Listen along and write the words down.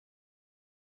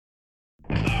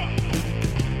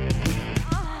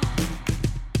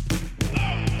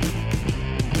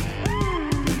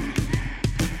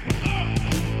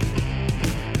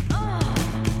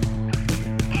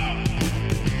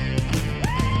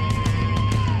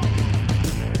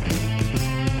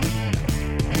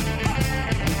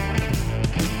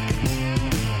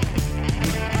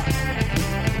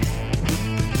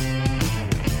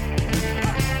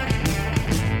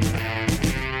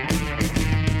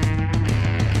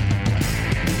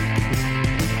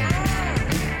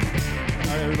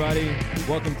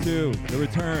Welcome to the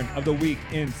return of the week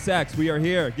in sex. We are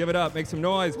here. Give it up. Make some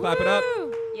noise. Clap it up.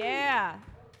 Yeah.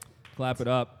 Clap it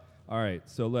up. All right.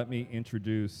 So let me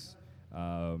introduce.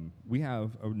 We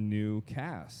have a new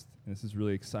cast. And this is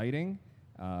really exciting.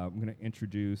 I'm going to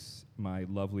introduce my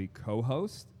lovely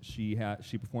co-host. She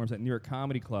performs at New York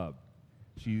Comedy Club.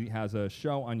 She has a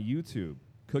show on YouTube,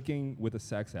 Cooking with a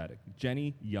Sex Addict.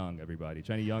 Jenny Young, everybody.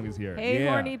 Jenny Young is here. Hey,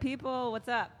 horny people. What's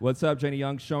up? What's up, Jenny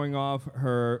Young? Showing off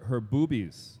her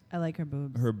boobies. I like her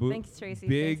boobs. Her boobs. Thanks, Tracy.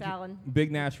 Big, Thanks, Alan.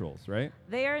 Big naturals, right?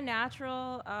 They are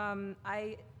natural.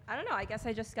 I don't know. I guess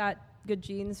I just got good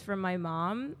genes from my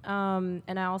mom.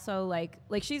 And I also like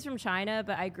she's from China,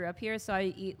 but I grew up here, so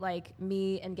I eat like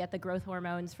meat and get the growth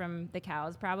hormones from the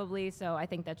cows probably. So I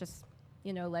think that just,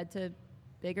 led to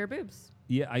bigger boobs.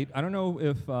 Yeah, I don't know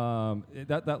if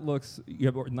that looks. You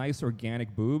have nice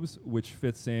organic boobs, which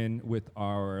fits in with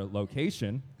our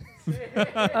location.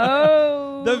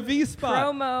 Oh, the V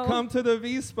Spot. Promo. Come to the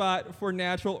V Spot for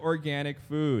natural organic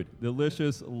food.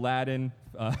 Delicious Latin,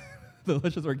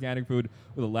 delicious organic food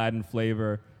with a Latin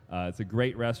flavor. It's a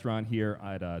great restaurant here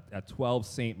at 12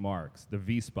 St. Mark's, the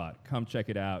V Spot. Come check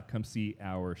it out. Come see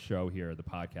our show here, the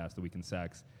podcast, The Week in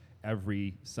Sex,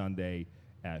 every Sunday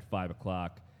at 5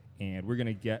 o'clock. And we're going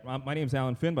to get... my name's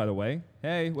Alan Finn, by the way.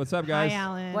 Hey, what's up, guys? Hi,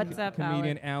 Alan. What's up,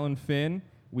 Comedian Alan Finn.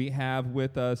 We have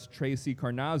with us Tracy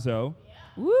Carnazzo. Yeah.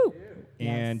 Woo!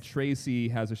 And Yes. Tracy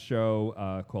has a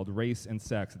show called Race and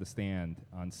Sex at the Stand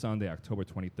on Sunday, October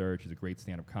 23rd. She's a great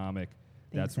stand-up comic.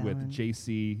 Thanks, That's with Alan.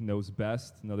 JC Knows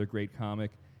Best, another great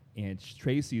comic. And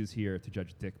Tracy is here to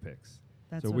judge dick pics.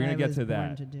 That's So what we're gonna I get was to born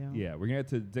that. to do. Yeah, we're going to get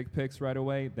to dick pics right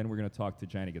away. Then we're going to talk to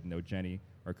Jenny, get to know Jenny,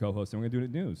 our co-host. And we're going to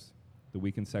do the news, the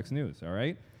Week in Sex news, all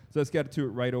right? So let's get to it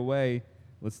right away.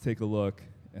 Let's take a look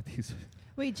at these.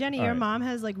 Wait, Jenny, All your right. mom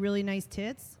has like really nice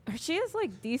tits? She has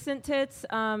like decent tits.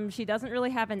 She doesn't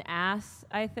really have an ass,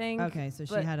 I think. Okay, so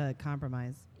she but had a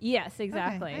compromise. Yes,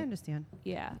 exactly. Okay, I understand.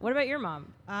 Yeah. What about your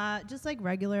mom? Just like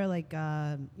regular,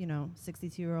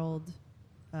 62-year-old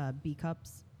B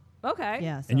cups. Okay.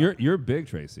 Yeah. So And you're big,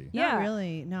 Tracy. Not Yeah.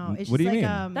 really. No. It's What do just you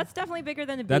like mean? That's definitely bigger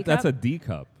than a B That's cup. a D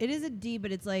cup. it is a D,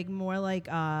 but it's like more like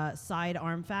side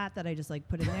arm fat that I just like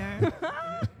put in there.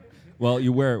 Well,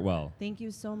 you wear it well. Thank you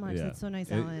so much. Yeah. That's so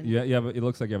nice, It, Alan. yeah, it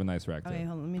looks like you have a nice rack. Okay, too.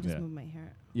 hold on. Let me just Yeah. move my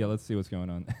hair. Yeah, let's see what's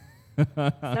going on. That's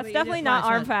Wait, you definitely did not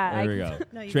flash arm it. fat. There we go.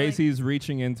 No, you Tracy's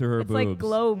reaching into her It's boobs. like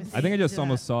globes. I think I just Do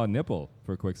almost that. saw a nipple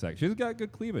for a quick sec. She's got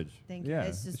good cleavage. Thank you. Yeah,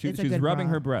 It's just- She- it's a she's good rubbing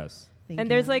bra. her breasts. Thank And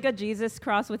you. there's like a Jesus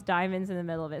cross with diamonds in the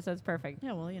middle of it, so it's perfect.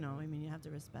 Yeah, well, you have to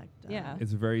respect. Yeah.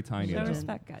 It's very tiny. Show though.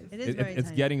 respect, guys. It is It- very it's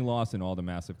tiny. getting lost in all the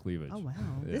massive cleavage. Oh wow,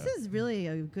 Yeah. this is really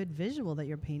a good visual that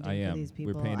you're painting I am. for these We're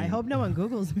people. I painting- hope no one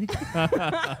Googles me.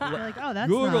 You're like, oh, that's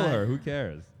Google not, her. Who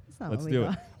cares? That's not Let's what we do it.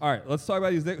 got. All right, let's talk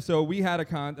about these. So we had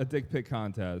a dick pic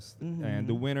contest, Mm-hmm. and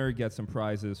the winner gets some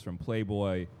prizes from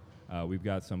Playboy. We've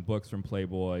got some books from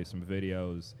Playboy, some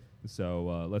videos.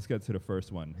 So let's get to the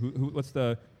first one. What's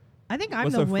the? I think I'm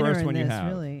What's the the winner first in one you this. have?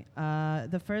 Really,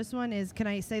 the first one is. Can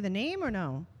I say the name or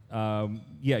no?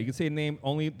 Yeah, you can say the name.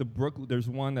 Only the There's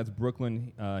one that's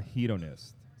Brooklyn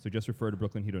Hedonist. So just refer to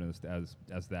Brooklyn Hedonist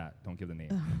as that. Don't give the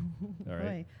name. All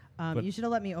right. Boy. But- You should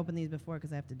have let me open these before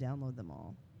because I have to download them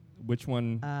all. Which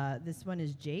one? This one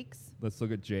is Jake's. Let's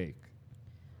look at Jake.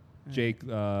 All Jake.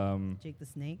 Jake the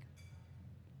Snake.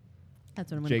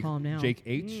 That's what I'm going to Jake. call him now. Jake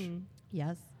H. Mm.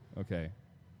 Yes. Okay.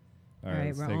 All right,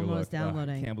 let's we're take a almost look.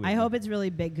 downloading. Can't believe I it. hope it's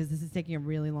really big because this is taking a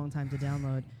really long time to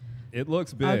download. It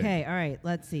looks big. Okay, all right,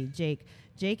 let's see. Jake.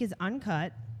 Jake is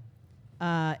uncut.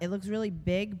 It looks really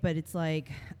big, but it's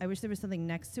like, I wish there was something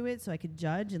next to it so I could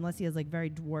judge, unless he has like very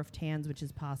dwarfed hands, which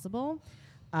is possible.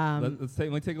 Let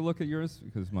me take a look at yours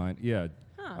because mine. Yeah.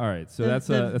 Huh. All right. So The- that's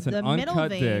the- an the middle uncut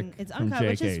vein, dick it's from uncut, Jake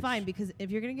which is H. fine because if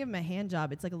you're gonna give him a hand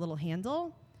job, it's like a little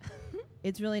handle.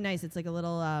 It's really nice. It's like a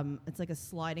little, it's like a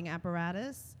sliding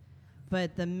apparatus.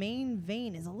 But the main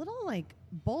vein is a little like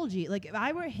bulgy. Like if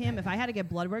I were him, if I had to get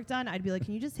blood work done, I'd be like,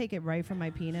 can you just take it right from my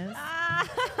penis?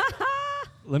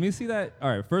 Let me see that. All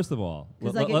right. First of all,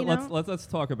 'Cause like, you know- let's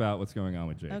talk about what's going on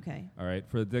with Jake. Okay. All right.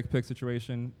 For the dick pic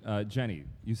situation, Jenny,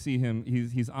 you see him.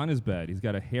 He's on his bed. He's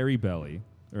got a hairy belly.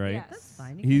 Right. Yes. That's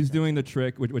fine. You He's can doing the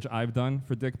trick, which I've done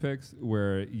for dick pics,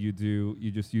 where you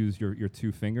just use your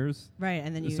two fingers, right,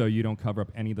 and then you so you don't cover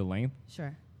up any of the length.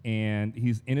 sure. And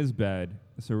he's in his bed,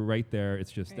 so right there,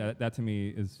 it's just Right. that to me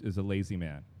is a lazy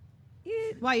man.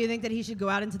 Why you think that he should go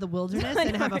out into the wilderness I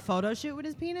and know, have a right? photo shoot with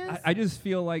his penis? I just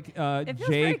feel like It feels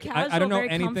very Jake. I casual, don't know very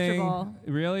anything. comfortable.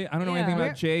 Really, I don't know anything Yeah.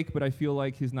 about Jake, but I feel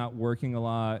like he's not working a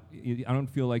lot. I don't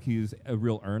feel like he's a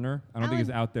real earner. I don't think he's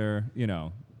Alan- out there.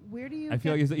 where do you? I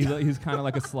feel like he's kind of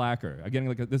like a slacker. I'm getting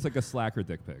this is like a slacker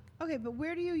dick pic. Okay, but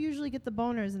where do you usually get the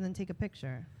boners and then take a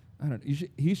picture? I don't know.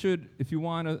 He should, if you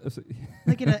want to.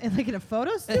 Like in a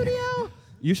photo studio?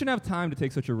 You shouldn't have time to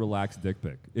take such a relaxed dick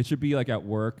pic. It should be like at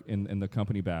work in the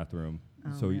company bathroom,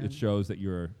 so man. it shows that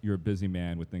you're a busy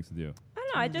man with things to do. I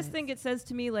don't know. I just think it says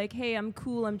to me like, "Hey, I'm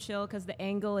cool, I'm chill," because the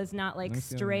angle is not like Let me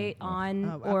see straight that. on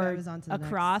I or was on to the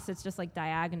across. It's just like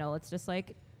diagonal. It's just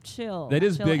like chill. That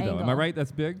is chill big angle. though. Am I right?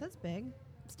 That's big. That's big.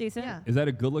 It's decent. Yeah. Is that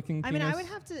a good-looking I penis? mean, I would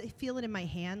have to feel it in my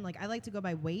hand. Like I like to go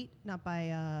by weight, not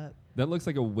by. That looks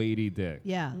like a weighty dick.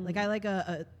 Yeah, like I like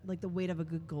like the weight of a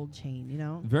good gold chain. You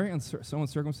know. Very so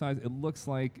uncircumcised. It looks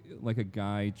like a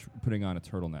guy putting on a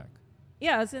turtleneck.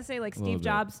 Yeah, I was gonna say like little Steve bit.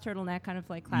 Jobs turtleneck, kind of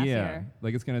like classier. Yeah,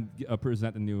 like it's gonna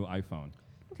present the new iPhone.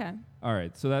 Okay. All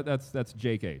right, so that's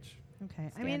Jake H. Okay.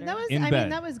 Standard.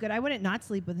 That was good. I wouldn't not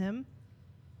sleep with him.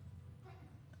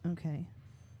 Okay.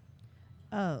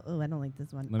 Oh, I don't like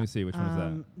this one. Let me see which one is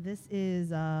that. This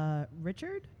is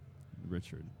Richard.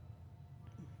 Richard.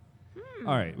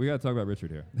 All right, we got to talk about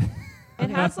Richard here. It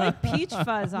has like peach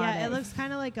fuzz on it. Yeah, it looks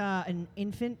kind of like an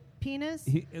infant penis.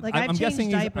 Like I've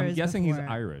changed diapers I'm guessing before. he's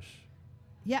Irish.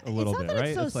 Yeah, a little it's not bit, that right?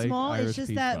 it's so It's like small. Irish It's just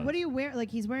peach that fuzz. what do you wear? Like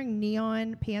he's wearing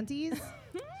neon panties.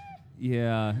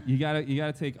 Yeah, you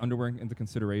gotta take underwear into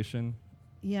consideration.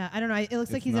 Yeah, I don't know. It looks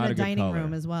It's like he's in not a a good dining color.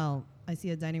 room as well. I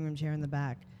see a dining room chair in the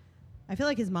back. I feel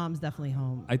like his mom's definitely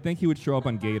home. I think he would show up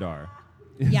on Gaydar.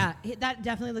 Yeah, that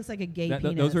definitely looks like a gay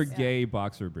penis. Those are gay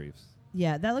boxer briefs.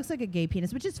 Yeah, that looks like a gay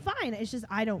penis, which is fine. It's just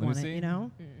I don't Let me want it, see. you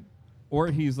know? Or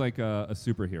he's like a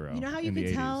superhero. You know how you in the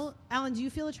can 80s. tell? Alan, do you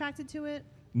feel attracted to it?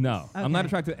 No, I'm not Okay.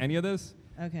 attracted to any of this,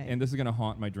 Okay. and this is gonna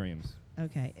haunt my dreams.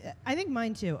 Okay. I think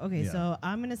mine too. Okay, Yeah. so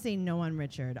I'm going to say no on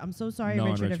Richard. I'm so sorry, No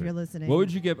on Richard, if you're listening. What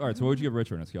would you give? All right, so what would you give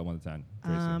Richard on a scale of 1 to 10?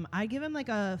 Tracy? I give him like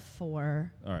a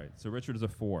 4. All right, so Richard is a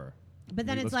 4. But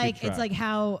then Let's it's keep like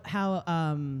track. how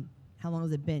long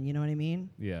has it been? You know what I mean?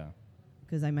 Yeah.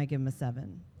 Because I might give him a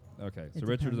 7. Okay, so It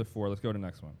Richard is a depends. 4. Let's go to the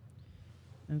next one.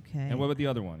 Okay. And what about the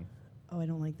other one? Oh, I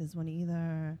don't like this one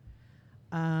either.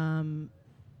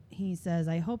 He says,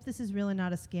 I hope this is really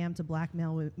not a scam to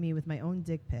blackmail me with my own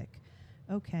dick pic.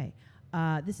 Okay.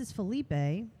 This is Felipe.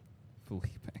 Felipe.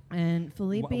 And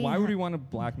Felipe. Why would we want to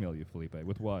blackmail you, Felipe?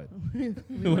 With what?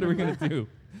 What are we gonna do?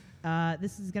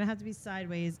 This is going to have to be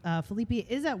sideways. Felipe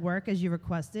is at work, as you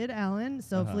requested, Alan.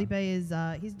 So Felipe is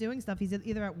he's doing stuff. He's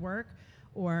either at work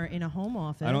or in a home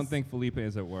office. I don't think Felipe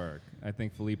is at work. I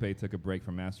think Felipe took a break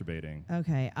from masturbating.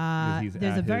 Okay. he's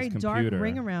There's at a very his dark computer.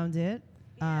 ring around it.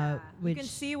 Yeah. Which You can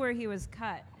see where he was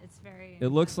cut. It's very. It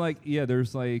looks like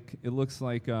there's like it looks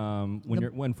like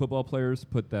when football players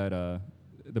put that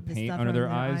the paint stuff under their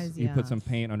around their eyes, eyes, he yeah. put some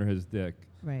paint under his dick.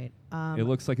 right. It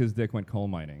looks like his dick went coal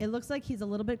mining. It looks like he's a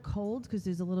little bit cold because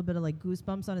there's a little bit of like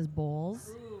goosebumps on his balls.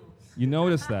 You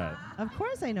noticed that? Of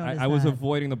course, I noticed. I was that.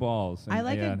 avoiding the balls. I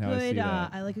like a and how I see good.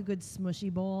 that. I like a good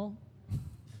smushy ball.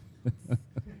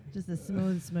 Just a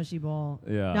smooth, smushy ball.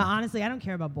 Yeah. No, honestly, I don't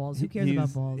care about balls. Who cares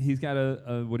about balls? He's got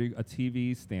a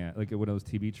TV stand, like one of those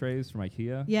TV trays from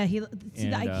IKEA. Yeah, the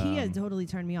And, IKEA totally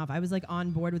turned me off. I was like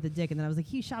on board with the dick, and then I was like,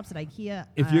 he shops at IKEA.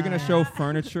 If you're gonna show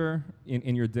furniture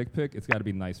in your dick pic, it's got to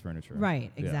be nice furniture.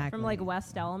 Right, Yeah. exactly. from like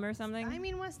West Elm or something. I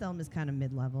mean, West Elm is kind of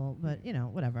mid-level, but you know,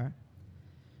 whatever.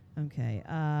 Okay,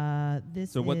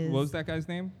 this. So what is was that guy's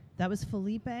name? That was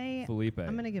Felipe. Felipe.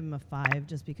 I'm gonna give him a 5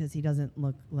 just because he doesn't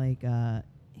look like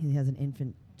he has an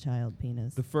infant child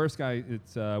penis. The first guy,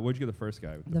 it's what'd you give the first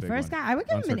guy? The big first one? guy, I would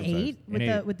give him an 8 Uncircumcised. with An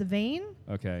the 8. with the vein.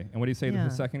 Okay, and what do you say to Yeah. the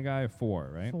second guy? A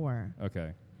 4, right? 4.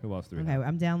 Okay, who else do we Okay, have?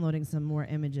 I'm downloading some more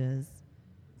images.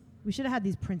 We should have had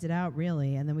these printed out,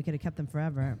 really, and then we could have kept them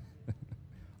forever.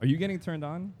 Are you getting turned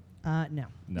on? No.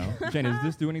 No. Jen, does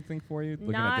this do anything for you?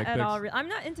 Looking Not at dick at pics? all. I'm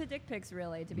not into dick pics,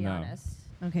 really, to be No. honest.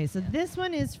 Okay, so this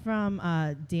one is from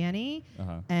Danny,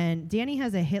 and Danny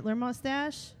has a Hitler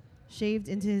mustache shaved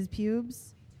into his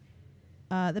pubes.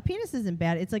 The penis isn't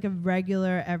bad. It's like a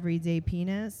regular, everyday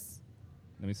penis.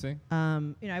 Let me see.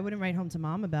 I wouldn't write home to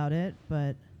mom about it,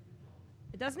 but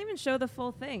It doesn't even show the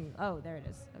full thing. Oh, there it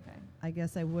is. Okay. I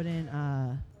guess I wouldn't.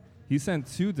 He sent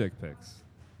 2 dick pics.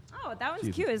 Oh, that one's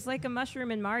Jesus. cute. It's like a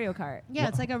mushroom in Mario Kart. Yeah,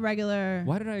 it's like a regular.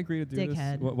 Why did I agree to do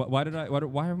Dickhead. this?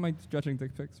 Why am I judging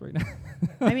dick pics right now?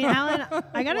 I mean, Alan,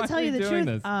 I gotta Why tell are you we the doing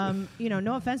truth. this?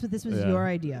 No offense, but this was Yeah. your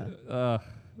idea.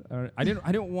 I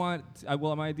didn't want.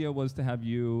 Well, my idea was to have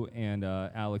you and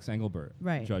Alex Engelbert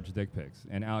Right. judge dick pics,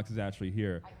 and Alex is actually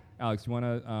here. Alex, you want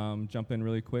to jump in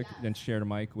really quick and share the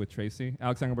mic with Tracy?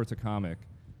 Alex Engelbert's a comic,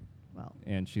 Well,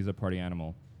 and she's a party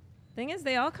animal. Thing is,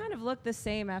 they all kind of look the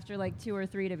same after like 2 or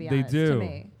 3, to be They honest. do. To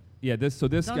me. Yeah, this Don't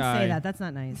guy. say that. That's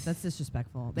not nice. That's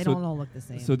disrespectful. They So- don't all look the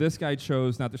same. So this guy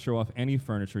chose not to show off any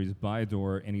furniture. He's by a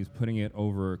door and he's putting it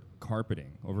over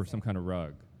carpeting, over some kind of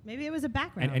rug. Maybe it was a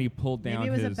background. And he pulled down Maybe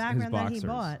it was his a background that boxers. he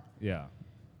bought. Yeah.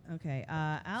 Okay,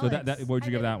 Alex. So that what would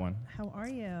you give that one? How are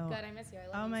you? Good, I miss you. I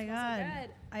love Oh you. my You smell God. so good.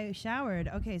 I showered.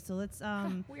 Okay, so let's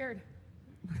Weird.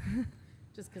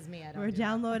 Just because me, I don't. we're do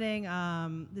downloading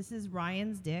this is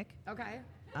Ryan's dick. That. Okay.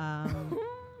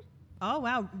 Oh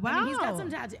wow. Wow. I mean, he's got some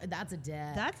tattoo. That's a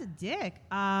dick. That's a dick.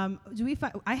 Do we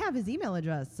I have his email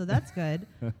address, so that's good.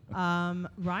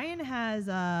 Ryan has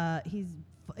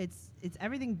it's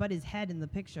everything but his head in the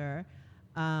picture.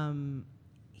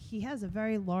 He has a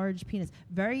very large penis,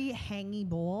 very hangy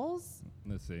balls.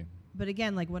 Let's see. But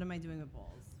again, like, what am I doing with balls?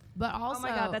 But also, Oh my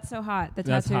God, that's so hot. The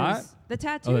That's tattoos. hot? The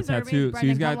tattoos Oh, the are tattoo. So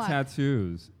he's Brendan, got come look.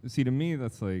 tattoos. See, to me,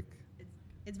 that's like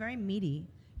It's very meaty.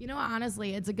 you know,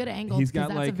 honestly, it's a good angle He's because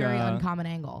got that's like, a very uh, uncommon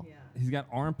angle. he's got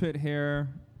armpit hair.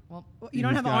 Well, You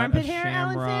don't He's have got armpit a hair,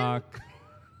 Alan Finn? shamrock.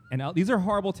 And these are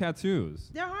horrible tattoos.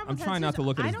 They're horrible I'm trying not to tattoos.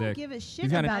 look at I his don't dick. give a shit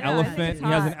He's got about an it. I think elephant. it's He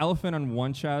has an hot. elephant on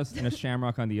one chest and a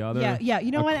shamrock on the other. Yeah,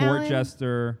 you know a what, court Alan?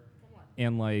 jester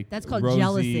and like That's called rosy,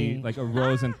 jealousy. like a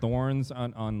rose and thorns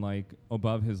on like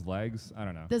above his legs. I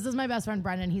don't know. this is my best friend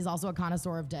Brendan. He's also a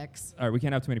connoisseur of dicks. All right, we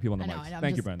can't have too many people on the I know. mics. I know.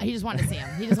 Thank you, Just- Brendan. He just wanted to see him.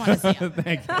 He just wanted to see him.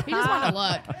 Thank you. He just wanted to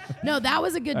look. No, that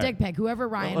was a good All right. dick pic. Whoever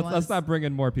Ryan was. Let's not bring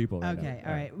in more people. Right Okay, now.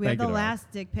 all right. We Thank have you, the Nora.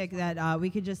 last dick pic that we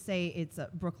could just say it's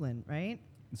Brooklyn, right?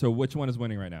 So which one is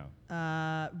winning right now?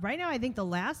 Right now, I think the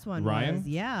last one Ryan? was.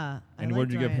 Yeah. I And what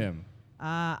did you liked give Ryan. him?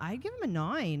 I'd give him a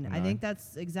 9. A I 9? think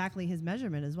that's exactly his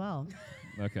measurement as well.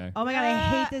 Okay. Oh my God, I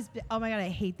hate this. Oh my God, I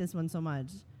hate this one so much.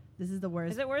 This is the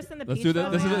worst. Is it worse than the Let's peach do this.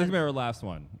 fuzz? This is God. gonna be our last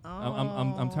one.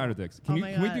 I'm tired of dicks. Oh Can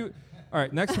my we God. do? All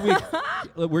right, next week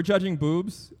we're judging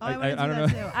boobs. Oh, I wanna do don't that know.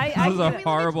 too. I- This I- is Can a we look at-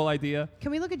 horrible idea.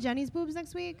 Can we look at Jenny's boobs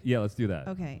next week? Yeah, let's do that.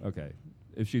 Okay. Okay.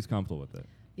 If she's comfortable with it.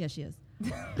 Yeah, she is.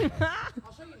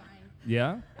 I'll show you mine.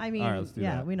 Yeah. I mean, All right, let's do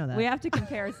yeah, that. we know that. We have to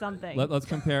compare something. Let's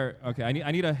compare. Okay, I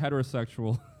need a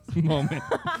heterosexual moment.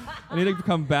 I need to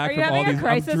come back Are you from all having a these. I'm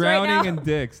crisis right drowning now? in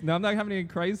dicks. No, I'm not having any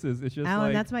crisis. It's just Alan,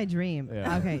 like that's my dream.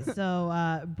 Yeah. Okay,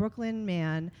 so Brooklyn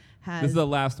man has. this is the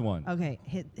last one. Okay,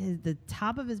 the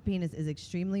top of his penis is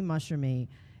extremely mushroomy.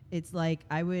 It's like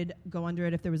I would go under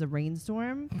it if there was a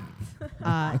rainstorm.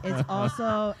 It's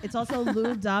also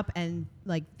lubed up and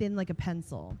like thin like a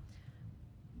pencil.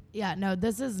 Yeah, no,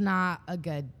 this is not a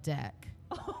good dick.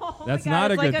 Oh That's my God,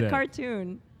 not a it's good like a dick.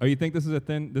 cartoon. Oh, you think this is a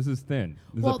thin? This is thin.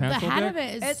 This Well, is a the pencil head dick? of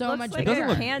it is It so looks much like It doesn't a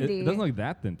look. candy. It doesn't look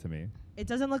that thin to me. It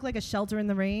doesn't look like a shelter in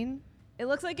the rain. It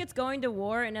looks like it's going to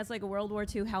war and has like a World War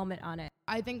II helmet on it.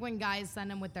 I think when guys send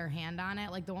them with their hand on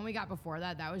it, like the one we got before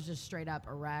that was just straight up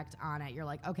erect on it. You're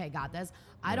like, okay, got this.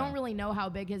 I don't really know how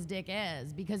big his dick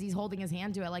is because he's holding his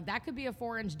hand to it. Like that could be a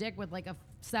 4-inch dick with like a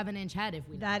 7-inch head if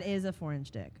we know. That is a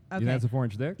 4-inch dick. You Okay, think that's a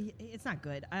 4-inch dick? It's not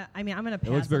good. I mean, I'm gonna pass.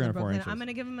 looks bigger on than 4 Brooklyn. inches. I'm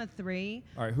gonna give him a 3.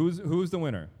 All right, who's the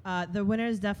winner The winner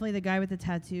is definitely the guy with the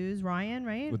tattoos, Ryan,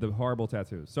 right? with the horrible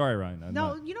tattoos? Sorry, Ryan. I'm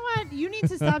No, not- you know what? You need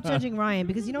to stop judging Ryan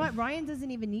because you know what? Ryan doesn't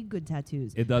even need good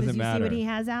tattoos. It doesn't 'Cause you matter. see what he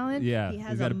has, Alan? Yeah, he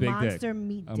has he's got a big dick. monster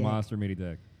meat a dick. monster meaty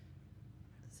dick.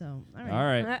 So, all right. All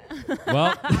right.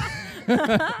 Well,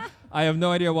 I have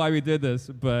no idea why we did this,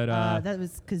 but That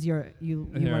was because you here.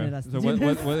 wanted us So to do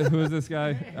this. who is this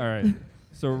guy? All right.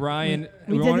 So Ryan,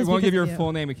 We we did won't, this won't give because your of you.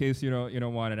 full name in case you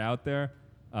don't want it out there.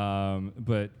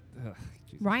 But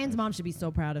Jesus Ryan's Christ. mom should be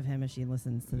so proud of him if she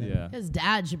listens to this. Yeah. His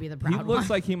dad should be the proud He looks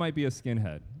one. like he might be a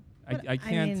skinhead. But, I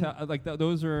can't mean, tell. Like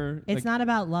those are. It's like, not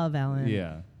about love, Alan.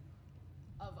 Yeah.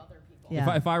 of other people.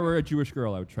 Yeah. If I were a Jewish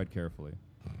girl, I would tread carefully.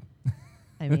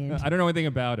 I mean, I don't know anything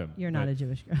about him. you're not but- a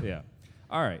Jewish girl. Yeah.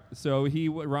 All right. So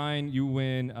Ryan, you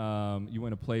win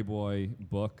a Playboy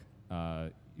book.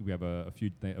 We have a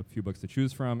few books to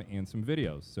choose from and some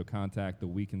videos. So contact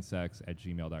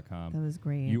theweekendsex@gmail.com. That was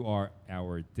great. You are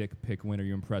our dick pic winner.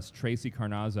 You impressed Tracy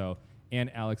Carnazzo and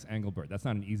Alex Engelbert. That's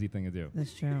not an easy thing to do.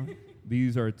 That's true.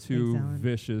 These are two Thanks, Alan.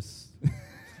 vicious.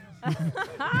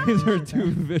 These are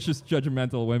two vicious,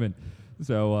 judgmental women.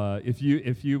 So if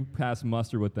you pass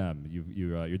muster with them,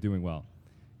 you're doing well.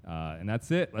 And that's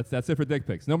it. That's it for dick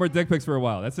pics. No more dick pics for a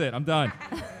while. That's it. I'm done.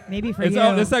 Maybe for It's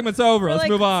you. this segment's over. For Let's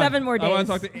like move on. 7 more I want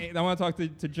days. to talk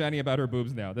to Jenny about her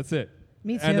boobs now. That's it.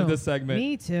 Me too. End of this segment.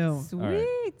 Me too. Sweet.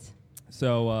 right.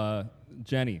 So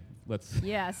Jenny, let's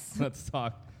Yes. let's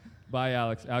talk. Bye,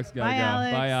 Alex. Alex gotta Bye, go.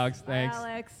 Alex. Bye, Alex. Bye, Thanks.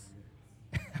 Alex.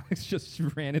 Alex just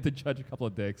ran in to judge a couple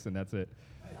of dicks, and that's it.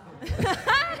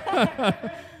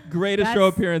 Greatest show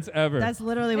That's- appearance ever. That's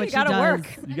literally what You she gotta does.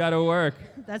 work. You gotta work.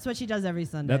 That's what she does every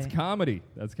Sunday. That's comedy.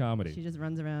 That's comedy. She just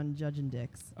runs around judging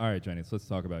dicks. All right, Jenny, so let's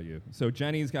talk about you. So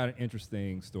Jenny's got an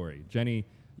interesting story. Jenny,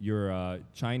 You're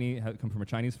Chinese, come from a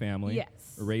Chinese family. Yes.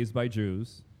 Raised by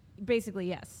Jews. Basically,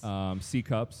 yes. C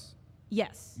cups.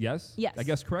 Yes. Yes? Yes. I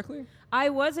guess correctly? I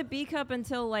was a B cup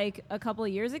until like a couple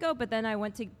of years ago, but then I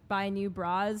went to buy new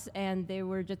bras and they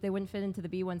wouldn't fit into the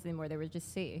B ones anymore. They were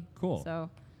just C. Cool. So,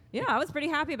 yeah, I was pretty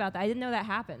happy about that. I didn't know that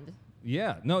happened.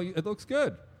 Yeah. No, it looks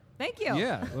good. Thank you.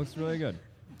 Yeah, it looks really good.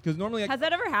 Because normally, Has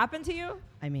that ever happened to you?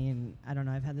 I mean, I don't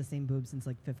know. I've had the same boobs since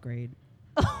like 5th grade.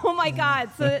 Oh my God!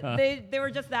 So they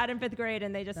were just that in 5th grade,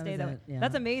 and they just That stayed was that. it, yeah.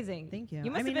 That's amazing. Thank you. You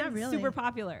must I mean, have not been really. super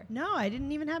popular. No, I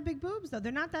didn't even have big boobs though.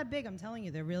 They're not that big. I'm telling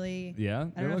you, they're really. yeah,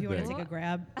 I don't know if you want to big. take a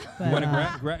grab. You But, want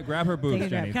to grab her boobs, take a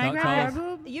grab. Jenny. Can I Tell grab us- her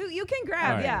boob? You can All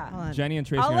grab, right. yeah. Hold on. Jenny and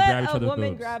Tracy I'll are going to grab let each a other's woman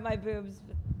boobs. grab my boobs.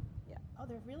 Oh,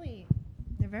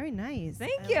 they're very nice.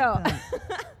 Thank I you. like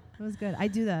that. That was good. I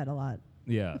do that a lot.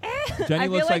 Yeah. I Jenny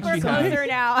feel looks like like we're she has... closer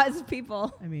now as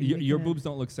people. I mean, Your boobs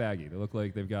don't look saggy. They look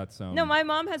like they've got some... No, my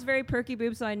mom has very perky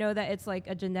boobs, so I know that it's like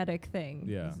a genetic thing.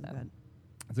 Yeah. So. Good.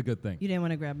 It's a good thing. You didn't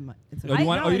want to grab my. It's Oh, okay. you,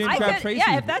 want, know, you didn't I grab could- Tracy's?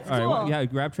 yeah, if that's All right, well, cool. yeah,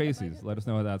 grab Tracy's. Let us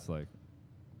know what that's like.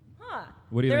 Huh.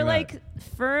 What do you They're think like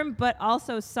firm but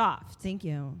also soft. Thank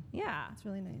you. Yeah. It's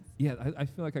really nice. Yeah, I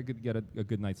feel like I could get a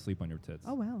good night's sleep on your tits.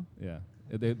 Oh wow. Yeah.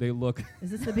 They look...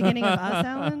 Is this the beginning of us,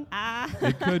 Alan?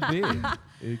 It could be.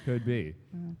 It could be.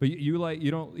 But you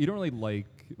don't really like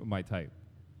my type.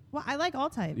 Well, I like all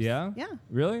types. Yeah? Yeah.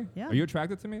 Really? Yeah. Are you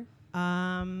attracted to me?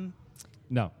 No.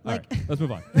 All Like- right. Let's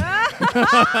move on.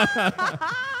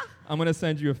 I'm gonna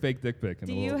send you a fake dick pic. And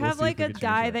Do we'll- you we'll have see if like we a can change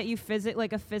guy that you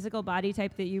like a physical body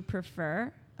type that you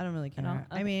prefer? I don't really care. know?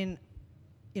 I Okay. mean,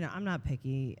 I'm not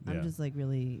picky. Yeah. I'm just like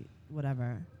really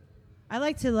whatever. I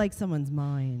like to like someone's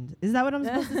mind. Is that what I'm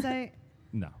supposed to say?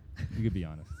 No. You could be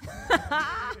honest.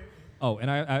 Oh, and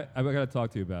I gotta talk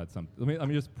to you about something. Let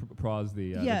me just pause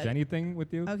the Jenny thing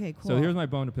with you. Okay, So cool. here's my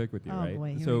bone to pick with you, Oh, right?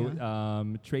 boy, here so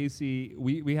we Tracy,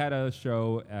 we had a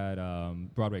show at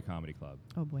Broadway Comedy Club.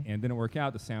 Oh boy. And it didn't work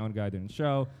out. The sound guy didn't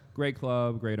show. Great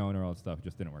club, great owner, all that stuff. It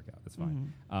just didn't work out. That's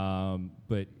fine.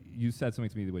 But you said something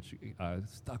to me which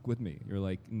stuck with me. You're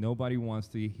like, nobody wants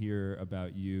to hear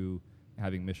about you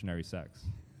having missionary sex.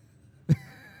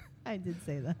 I did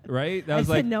say that. Right? That I was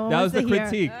said like no one that was wants the to hear-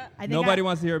 critique. I think Nobody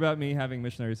wants to hear about me having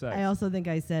missionary sex. I also think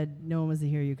I said no one wants to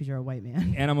hear you because you're a white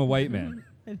man. And I'm a white man.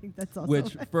 I think that's also.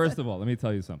 Which, what I first said. of all, let me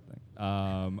tell you something.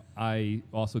 I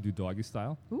also do doggy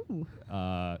style. Ooh.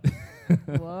 Whoa.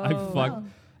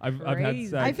 I've had Crazy.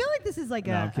 sex. I feel like this is like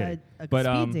No, I'm a kidding. speed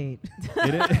But, date.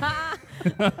 It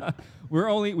is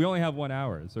we only have 1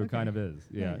 hour, so it Okay. kind of is.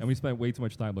 Yeah, Nice. and we spent way too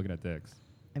much time looking at dicks,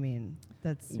 I mean,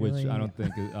 that's which really, I don't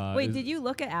think. Wait, is, did you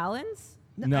look at Alan's?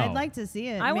 No. I'd like to see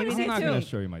it. I wanna Maybe see I'm it not too. going to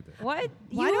show you my dick. What?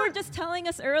 Why You were don't- just telling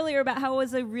us earlier about how it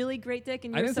was a really great dick,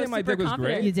 and you I were didn't so say my super dick was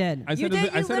confident. great. You did. I said, You it was,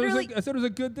 did, I, you said it was literally- I said it was a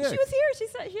good dick. She was here. She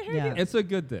said she heard Yeah. you. It's a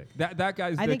good dick. That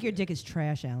guy's I dick. think your dick is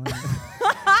trash, Alan.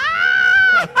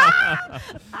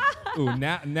 Ooh,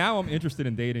 now I'm interested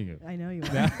in dating you. I know you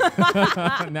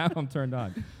are. Now I'm turned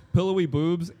on. Pillowy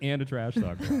boobs and a trash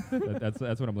talker.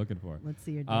 That's what I'm looking for. Let's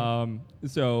see your dick.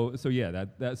 So yeah,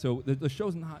 so the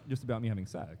show's not just about me having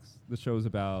sex. The show's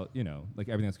about like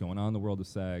everything that's going on in the world of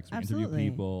sex. We Absolutely.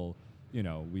 interview people.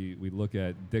 We look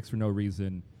at dicks for no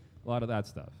reason. A lot of that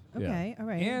stuff. Okay, all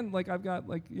right. And like I've got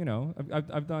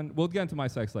I've done. We'll get into my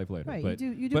sex life later. Right, But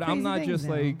you do but I'm crazy not things just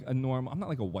now. like a normal. I'm not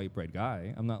like a white bread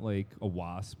guy. I'm not like a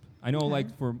wasp. I know like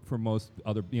for most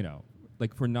other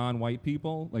like for non-white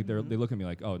people like they look at me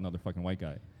like, oh, another fucking white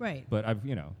guy. Right. But I've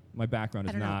my background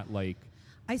I is don't know. not like.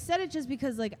 I said it just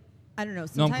because like I don't know. No, I'm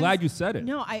sometimes- glad you said it.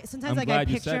 No, sometimes I'm like I glad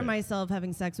you said picture it. myself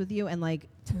having sex with you, and like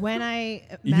when I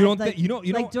You don't like, think you don't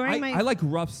like during my I like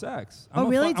rough sex. I'm oh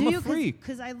really? I'm Do a you? freak.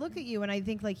 Because I look at you and I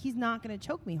think like he's not gonna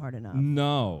choke me hard enough.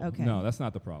 No. Okay. No, that's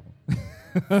not the problem.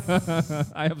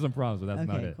 I have some problems, but that's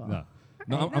not Okay, it. cool. No.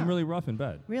 No, Alright, I'm no. really rough in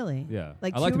bed. Really? Yeah.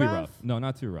 Like I like too to be rough? rough. No,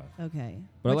 not too rough. Okay.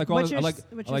 But I like all what's this, your I like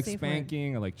what's I your like safe word?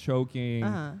 spanking, I like choking.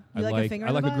 Uh-huh. I You like a finger I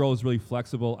in like the a butt? girl who's really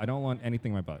flexible. I don't want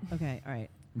anything in my butt. Okay. All right.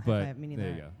 High But five, me there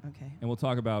neither. you go. Okay. And we'll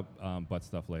talk about butt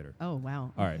stuff later. Oh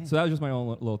wow. All right. Okay. So that was just my own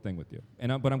little thing with you.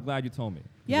 And but I'm glad you told me.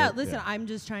 Yeah, That- listen, I'm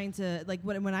just trying to like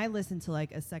when I listen to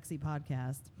like a sexy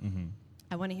podcast,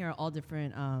 I want to hear all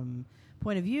different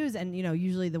point of views, and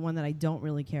usually the one that I don't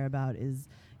really care about is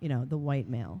the white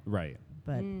male, Right.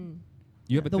 but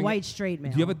You have a the thing, white straight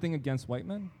male. Do you have a thing against white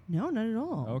men? No, not at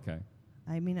all. Okay.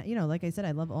 I mean, like I said,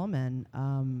 I love all men,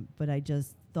 but I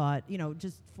just thought,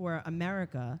 just for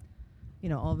America,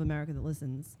 all of America that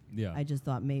listens, Yeah. I just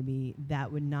thought maybe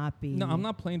that would not be. No, I'm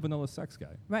not plain vanilla sex guy.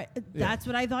 Right. Yeah. That's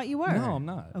what I thought you were. No, I'm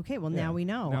not. Okay, well, Yeah. now we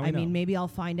know. Now we I mean, know. maybe I'll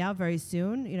find out very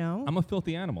soon, I'm a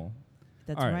filthy animal.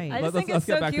 That's All right. I just think let's it's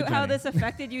get so back to cute how Jenny. this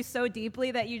affected you so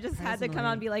deeply that you just had to come Personally.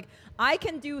 out and be like, I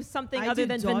can do something I other do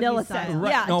than doggy vanilla style. sex.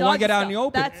 Right. Yeah, No, I want to doggy get out in the style.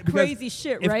 open. That's because crazy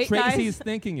shit, if right, Tracy's guys?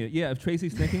 thinking it, yeah, if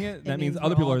Tracy's thinking it, that means means other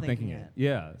we're people all are thinking thinking it.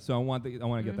 Yeah, so I want to get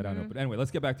that out in the open. Anyway,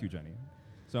 let's get back to you, Jenny.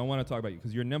 So I want to talk about you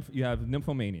because you have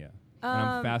nymphomania. And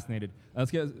I'm fascinated. Let's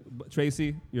get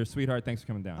Tracy, you're a sweetheart. Thanks for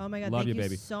coming down. Oh my God! Love thank you, you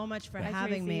baby. so much for Bye,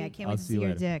 having me. Tracy. I can't I'll wait to see see you your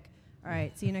later. dick. All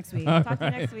right. See you next week. Talk to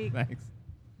you next week. Thanks.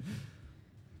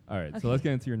 All right, so Okay. let's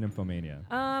get into your nymphomania.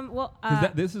 Well,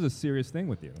 Because this is a serious thing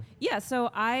with you. yeah. So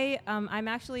I'm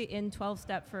actually in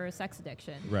 12-step for sex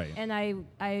addiction. Right. And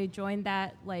I joined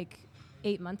that like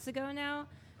 8 months ago now.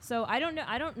 So I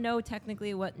don't know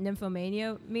technically what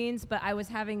nymphomania means, but I was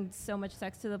having so much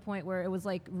sex to the point where it was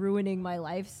like ruining my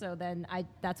life. So then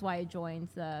that's why I joined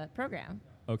the program.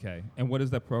 Okay, and what is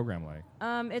that program like?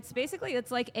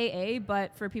 It's like AA,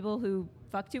 but for people who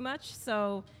fuck too much.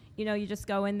 So, you just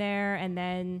go in there and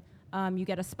then you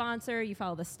get a sponsor, you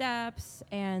follow the steps,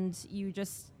 and you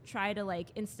just try to like,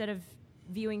 instead of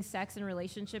viewing sex and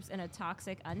relationships in a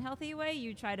toxic, unhealthy way,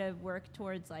 you try to work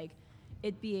towards like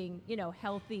it being,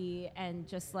 healthy and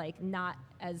just like not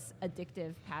as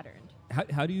addictive patterned.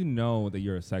 How do you know that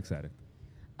you're a sex addict?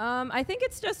 I think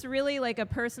it's just really like a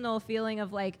personal feeling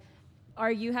of like,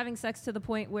 are you having sex to the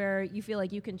point where you feel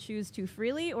like you can choose too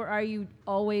freely, or are you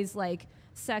always like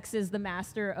sex is the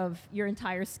master of your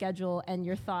entire schedule and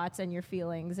your thoughts and your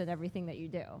feelings and everything that you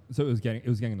do? So it was getting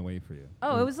in the way for you.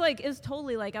 Oh, it was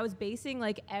totally like I was basing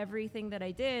like everything that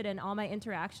I did and all my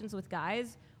interactions with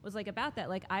guys was like about that.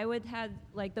 Like I would have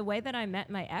like the way that I met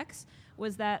my ex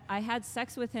was that I had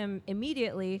sex with him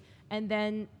immediately, and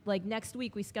then like next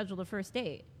week we scheduled a first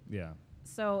date. Yeah.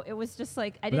 So it was just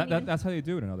like That's how they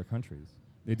do it in other countries.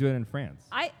 They do it in France.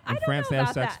 I In don't France, know they have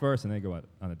about sex that. first and they go out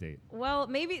on a date. Well,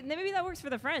 maybe that works for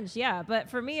the French, yeah.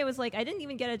 But for me, it was like I didn't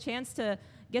even get a chance to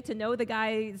get to know the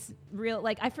guy's real.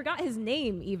 Like I forgot his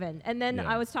name even, and then Yeah.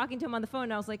 I was talking to him on the phone,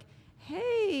 and I was like,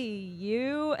 "Hey,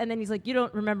 you," and then he's like, "You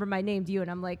don't remember my name, do you?" And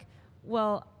I'm like,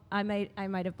 "Well, I might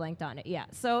have blanked on it, yeah."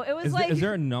 So it was Is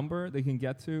there a number they can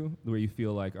get to where you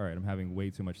feel like, all right, I'm having way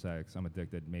too much sex, I'm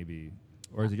addicted, maybe,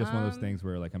 or is it just one of those things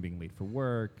where like I'm being late for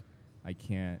work? I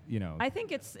can't, I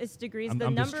think it's degrees. I'm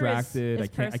number distracted. is I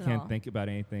can't personal. think about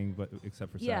anything but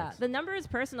except for Yeah, sex. the number is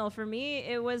personal. For me,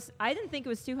 I didn't think it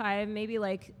was too high. Maybe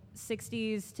like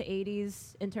 60s to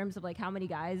 80s in terms of like how many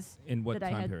guys In what that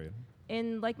I time had period?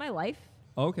 in like my life.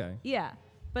 Oh, okay. Yeah,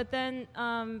 but then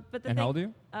And how old are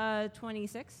you?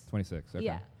 26. 26. Okay.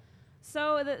 Yeah.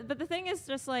 So, but the thing is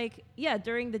just like, yeah,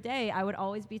 during the day, I would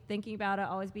always be thinking about it,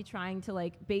 always be trying to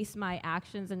like base my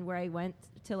actions and where I went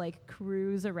to like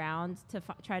cruise around to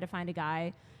try to find a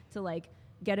guy to like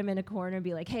get him in a corner and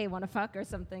be like, hey, want to fuck or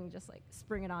something, just like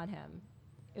spring it on him.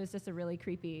 It was just a really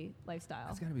creepy lifestyle.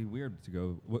 It's got to be weird to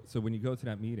go. So when you go to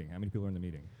that meeting, how many people are in the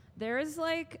meeting? There's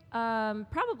like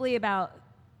probably about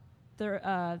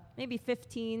maybe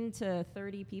 15 to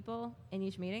 30 people in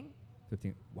each meeting.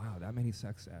 15. Wow, that many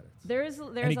sex addicts. There's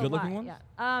Any a good-looking lot.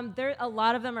 ones? Yeah. A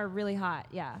lot of them are really hot.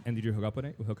 Yeah. And did you hook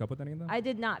up with any of them? I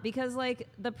did not, because like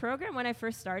the program when I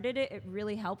first started it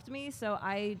really helped me. So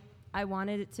I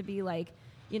wanted it to be like,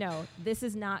 this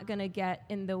is not gonna get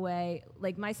in the way.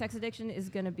 Like my sex addiction is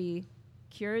gonna be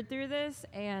cured through this,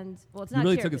 and well, it's not. You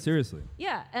really cured, took it but- seriously.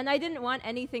 Yeah, and I didn't want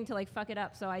anything to like fuck it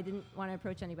up, so I didn't want to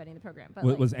approach anybody in the program.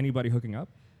 But Was anybody hooking up?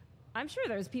 I'm sure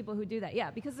there's people who do that,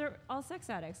 yeah, because they're all sex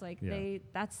addicts. Like Yeah.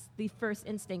 that's the first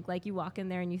instinct. Like you walk in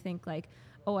there and you think like,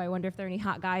 oh, I wonder if there are any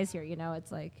hot guys here.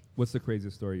 It's like. What's the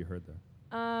craziest story you heard there?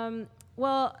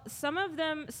 Well,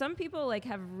 some people like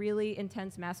have really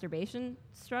intense masturbation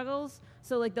struggles.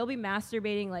 So like they'll be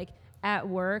masturbating like at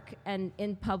work and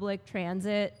in public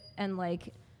transit and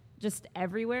like just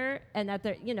everywhere, and at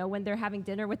their when they're having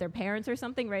dinner with their parents or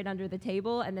something right under the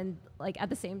table, and then like at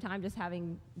the same time just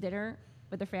having dinner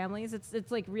with their families.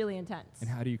 It's like really intense. And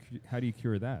how do you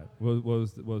cure that? What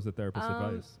was the therapist's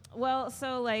advice? Well,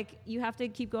 so like you have to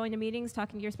keep going to meetings,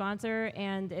 talking to your sponsor,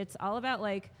 and it's all about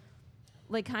like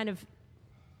kind of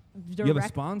direct. You have a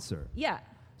sponsor. Yeah.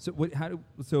 So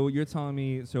so you're telling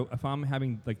me, so if I'm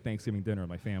having like Thanksgiving dinner with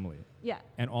my family, Yeah.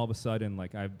 and all of a sudden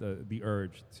like I have the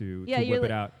urge to Yeah, whip it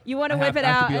out. You want to I whip have- it I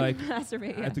have out to be and like,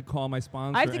 masturbate. I Yeah. have to call my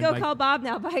sponsor. I have to and, go like, call Bob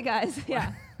now. Bye, guys.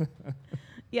 Yeah.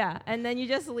 Yeah, and then you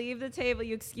just leave the table.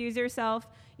 You excuse yourself.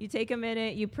 You take a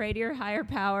minute. You pray to your higher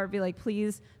power. Be like,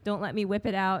 please don't let me whip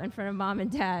it out in front of mom and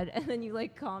dad. And then you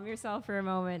like calm yourself for a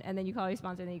moment, and then you call your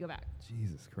sponsor, and then you go back.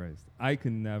 Jesus Christ. I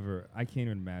can't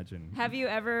even imagine. Have you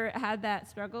ever had that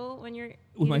struggle when you're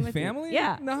With my eating your- family?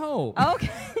 Yeah. No.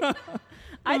 Okay.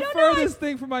 I The don't know. furthest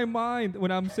thing from my mind when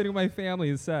I'm sitting with my family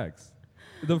is sex.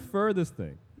 The furthest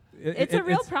thing. It's a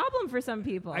real problem for some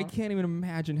people. I can't even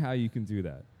imagine how you can do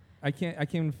that. I can't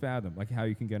even fathom like how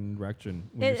you can get an erection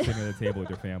when you're sitting at a table with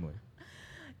your family.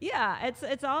 Yeah,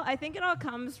 it's all. I think it all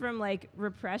comes from like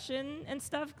repression and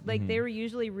stuff. Like they were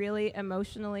usually really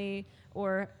emotionally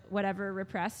or whatever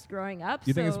repressed growing up. Do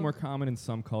you think it's more common in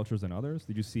some cultures than others?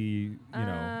 Did you see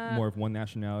more of one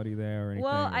nationality there or anything?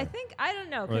 Well, I think I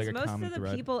don't know because like most of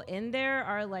the people in there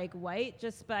are like white.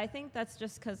 But I think that's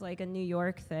just because like a New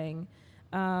York thing,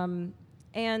 and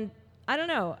I don't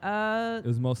know. It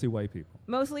was mostly white people.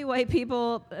 Mostly white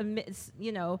people,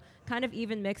 kind of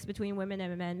even mixed between women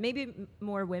and men. Maybe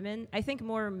more women. I think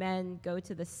more men go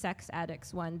to the sex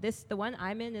addicts one. The one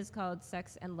I'm in is called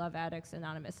Sex and Love Addicts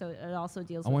Anonymous. So it also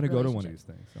deals. I want to go to one of these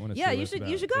things. I want to. Yeah, you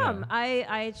should come. Yeah.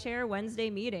 I chair Wednesday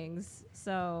meetings.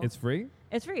 So it's free.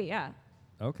 It's free. Yeah.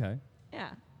 Okay. Yeah.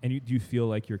 And do you feel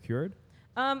like you're cured?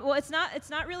 Well, it's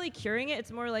not really curing it.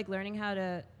 It's more like learning how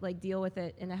to like deal with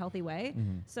it in a healthy way.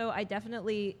 So I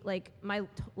definitely like my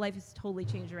life has totally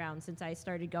changed around since I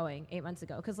started going 8 months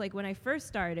ago. Because like when I first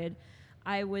started,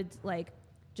 I would like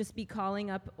just be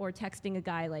calling up or texting a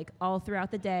guy like all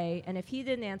throughout the day. And if he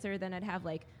didn't answer, then I'd have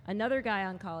like another guy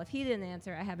on call. If he didn't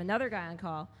answer, I have another guy on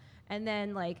call. And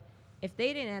then like if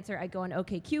they didn't answer, I'd go on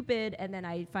OkCupid and then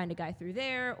I'd find a guy through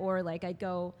there, or like I'd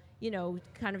go.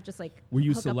 Kind of just like. Were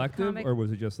you selective, or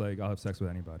was it just like I'll have sex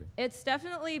with anybody?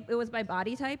 It was by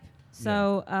body type.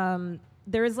 So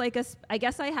there is like I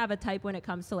guess I have a type when it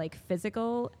comes to like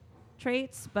physical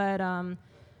traits, but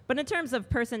in terms of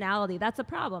personality, that's a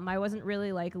problem. I wasn't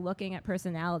really like looking at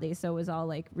personality, so it was all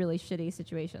like really shitty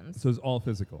situations. So it was all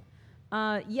physical.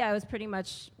 Yeah, it was pretty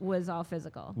much all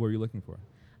physical. What were you looking for?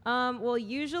 Well,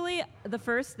 usually the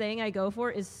first thing I go for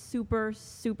is super,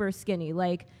 super skinny,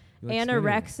 like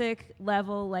anorexic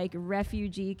level, like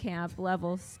refugee camp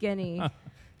level skinny. You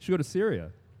should go to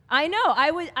Syria. I know. I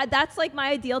would. That's like my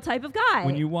ideal type of guy.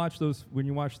 When you watch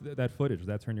that footage, does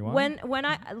that turn you on? When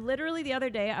I literally the other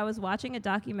day I was watching a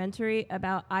documentary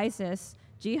about ISIS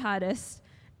jihadists,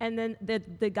 and then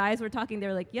the guys were talking. They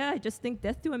were like, "Yeah, I just think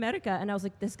death to America," and I was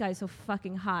like, "This guy's so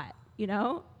fucking hot," you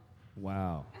know?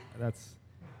 Wow, that's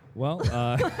well.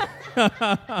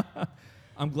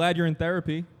 I'm glad you're in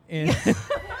therapy. And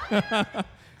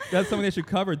that's something they should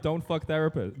cover. Don't fuck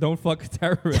therapists. Don't fuck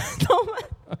terrorists.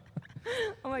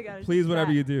 Oh my god. Please,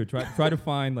 whatever you do, try to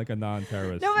find like a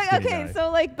non-terrorist. No, okay. Guy. So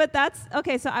like, but that's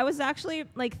okay. So I was actually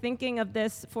like thinking of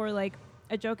this for like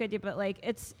a joke idea, but like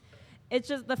it's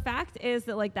just the fact is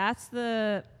that like that's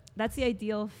the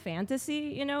ideal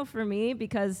fantasy, for me,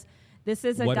 because this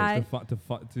is a guy. What is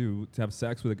to have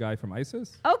sex with a guy from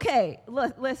ISIS? Okay,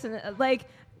 listen, like.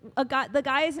 The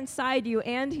guy is inside you,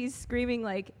 and he's screaming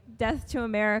like "Death to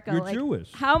America." You're like,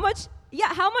 Jewish. How much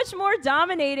more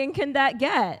dominating can that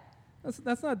get?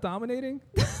 That's not dominating.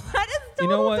 That is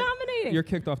total dominating. You're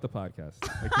kicked off the podcast.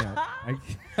 I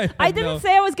can't. I didn't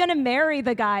say I was gonna marry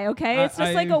the guy. Okay, it's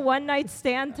just like a one-night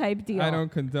stand type deal. I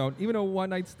don't condone even a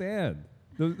one-night stand.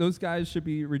 Those guys should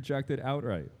be rejected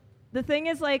outright. The thing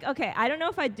is, like, okay, I don't know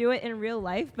if I do it in real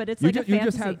life, but it's like a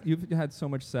fantasy. You've had so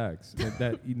much sex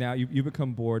that now you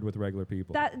become bored with regular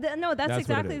people. That's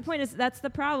exactly the point. That's the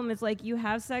problem. Is like you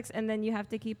have sex and then you have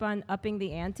to keep on upping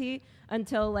the ante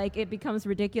until like it becomes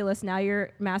ridiculous. Now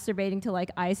you're masturbating to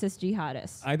like ISIS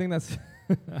jihadists. I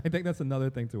think that's another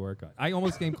thing to work on. I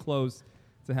almost came close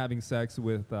to having sex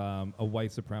with a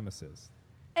white supremacist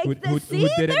who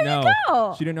didn't know.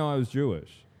 Go. She didn't know I was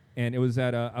Jewish. And it was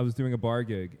I was doing a bar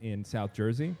gig in South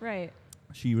Jersey. Right.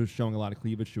 She was showing a lot of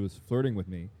cleavage. She was flirting with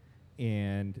me.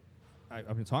 And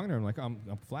I've been talking to her. I'm like, I'm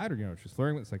flattered. She's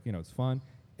flirting with me. It's like, it's fun.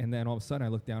 And then all of a sudden I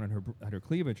look down at her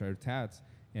cleavage, at her tats.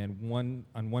 And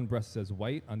on one breast it says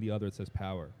white. On the other it says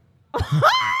power.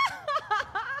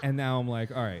 And now I'm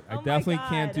like, all right, I definitely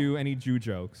can't do any Jew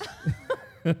jokes.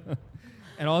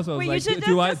 And also, wait, like,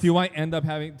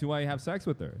 do I have sex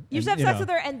with her? You should have sex with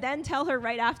her and then tell her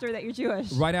right after that you're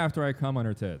Jewish. Right after I come on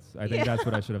her tits. I think that's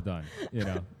what I should have done.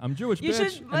 I'm Jewish, you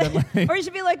bitch. Should, or you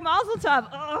should be like Mazel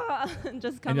Tov, and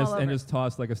just come all over. And just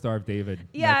toss like a Star of David.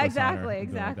 Yeah, exactly.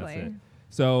 Like,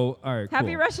 so, all right, Happy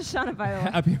cool. Rosh Hashanah, by the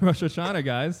way. Happy Rosh Hashanah,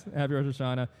 guys. Happy Rosh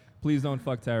Hashanah. Please don't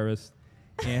fuck terrorists.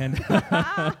 And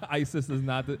ISIS is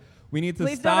not the... We need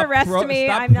to stop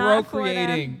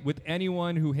procreating with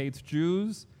anyone who hates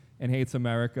Jews and hates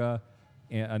America,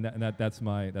 and that's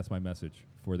my message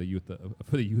for the youth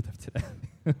of today.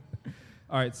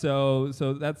 All right, so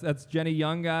that's Jenny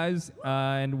Young, guys,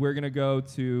 and we're gonna go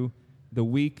to the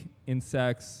week in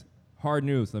sex hard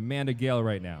news. Amanda Gale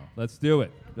right now. Let's do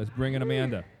it. Let's bring in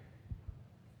Amanda.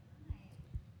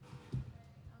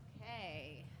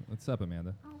 Okay. What's up,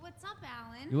 Amanda? Oh, what's up,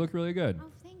 Alan? You look really good.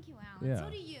 Oh, thank you, Alan. Yeah.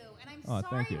 So do you. And I'm Oh,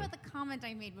 sorry thank you. about the comment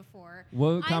I made before.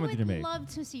 What comment did you I make? would love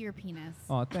to see your penis.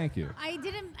 Oh, thank you. I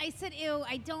didn't. I said, ew.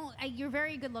 I don't. You're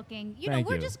very good looking. Thank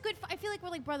We're you. just good. I feel like we're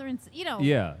like brother and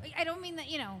Yeah. I don't mean that.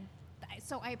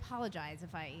 So I apologize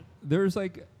if I. There's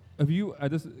like, have you?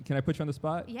 Can I put you on the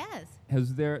spot? Yes.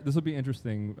 This will be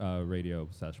interesting radio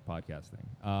 / podcasting.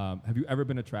 Have you ever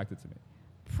been attracted to me?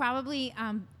 Probably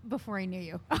before I knew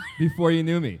you. Before you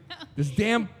knew me. This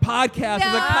damn podcast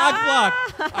is a cock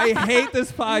block. I hate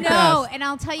this podcast. No, and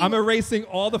I'll tell you. I'm erasing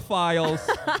all the files.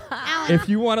 Alan, If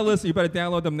you want to listen, you better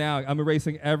download them now. I'm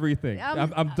erasing everything.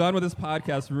 I'm done with this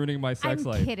podcast ruining my sex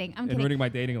I'm life. kidding. I'm and kidding. ruining my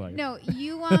dating life. No,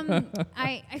 you.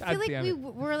 I God feel like damn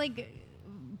we're like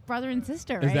brother and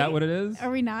sister. Is right? that what it is? Are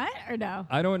we not or no?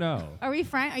 I don't know. Are we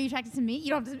friends? Are you attracted to me?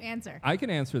 You don't have to answer. I can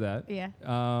answer that. Yeah.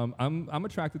 I'm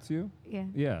attracted to you. Yeah.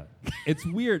 Yeah. It's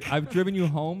weird. I've driven you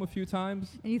home a few times.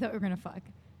 And you thought we were gonna fuck.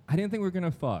 I didn't think we were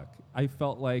gonna fuck. I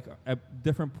felt like at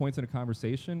different points in a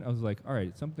conversation, I was like, all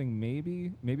right, something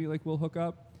maybe like we'll hook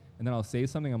up, and then I'll say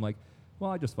something. I'm like,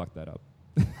 well, I just fucked that up.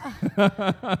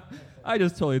 I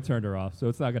just totally turned her off, so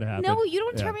it's not gonna happen. No, you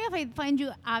don't Yeah. turn me off. I find you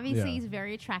obviously Yeah. he's a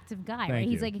very attractive guy, Thank right?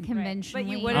 He's you. like a conventionally.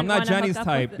 But you wouldn't I'm not wanna hook Jenny's up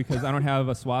type with because I don't have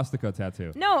a swastika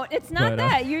tattoo. No, it's not But,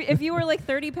 that. If you were like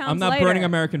 30 pounds I'm not lighter. burning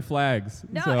American flags.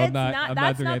 No, so it's I'm not. I'm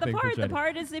that's doing not the anything for part. The Jenny.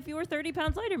 part is if you were 30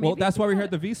 pounds lighter. Well, maybe that's why we're here yeah.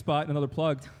 at the V Spot, another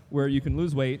plug, where you can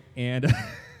lose weight and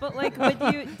But like,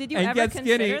 did you and ever get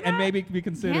consider skinny that? and maybe be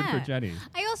considered Yeah. for Jenny.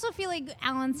 I also feel like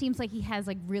Alan seems like he has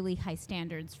like really high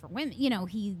standards for women.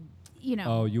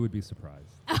 Oh, you would be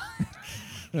surprised.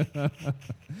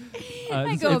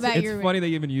 I go about it's your funny they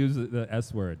even use the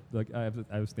S word. Like I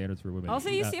have standards for women. Also,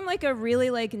 you seem like a really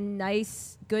like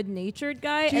nice, good-natured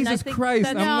guy. and I Jesus think Christ,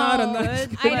 that's I'm not a No, nice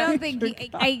good. I don't think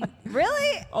I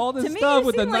Really? all this To me, stuff you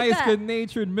with the seem like nice, that.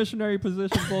 good-natured missionary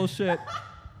position bullshit.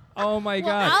 Oh my Well,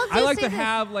 God! I'll I just like say to this.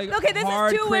 have like Okay, this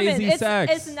hard, is two crazy women.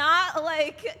 sex. It's not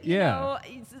like you Yeah. know.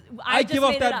 I just give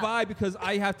off made that it up. vibe because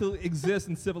I have to exist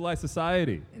in civilized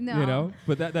society. No. You know,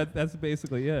 but that's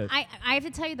basically it. I have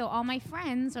to tell you though, all my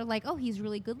friends are like, oh, he's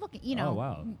really good looking. Oh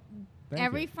wow! Thank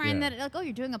Every you. friend Yeah. that like, oh,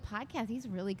 you're doing a podcast. He's a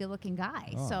really good looking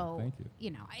guy. Oh, So thank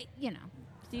you.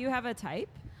 Do you have a type?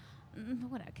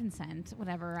 What consent,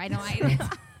 whatever. I don't.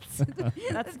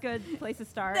 That's a good place to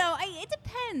start. No, it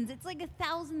depends. It's like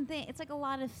 1,000 things. It's like a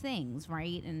lot of things,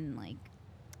 right? And like,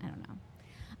 I don't know.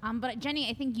 But Jenny,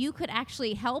 I think you could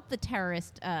actually help the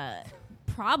terrorist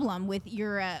problem with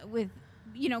your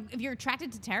if you're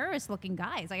attracted to terrorist-looking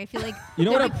guys. Like I feel like You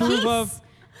know what I there'd be approve peace. of?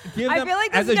 Give I them- feel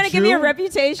like this as is going to give me a Jew-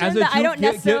 reputation as a that I Jew, don't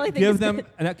necessarily think give is them, good.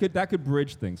 and that could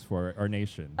bridge things for our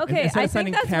nation. Okay, Instead I of think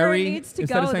sending that's where it Kerry, needs to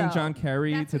instead go, of sending though. John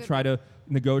Kerry That's a to good try to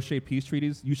negotiate peace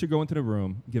treaties, you should go into the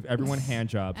room, give everyone hand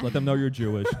jobs, let them know you're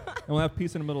Jewish, and we'll have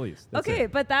peace in the Middle East. That's Okay,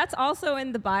 it. but that's also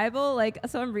in the Bible. Like,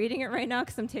 so I'm reading it right now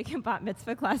because I'm taking a bat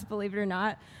mitzvah class, believe it or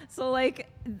not. So, like,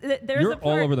 there's You're a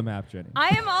all part. over the map, Jenny. I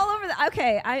am all over the.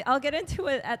 Okay, I'll get into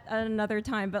it at another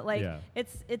time. But like, Yeah.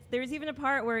 it's there's even a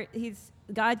part where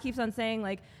God keeps on saying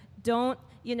like, don't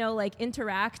like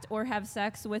interact or have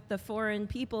sex with the foreign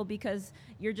people because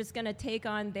you're just gonna take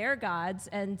on their gods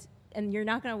and you're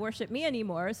not going to worship me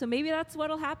anymore. So maybe that's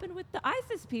what'll happen with the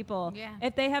ISIS people. Yeah.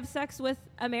 If they have sex with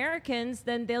Americans,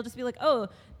 then they'll just be like, oh,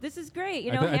 this is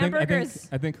great. I think- Hamburgers.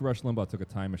 I think Rush Limbaugh took a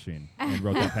time machine and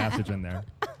wrote that passage in there.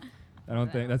 I don't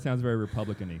think that sounds very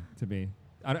Republican-y to me.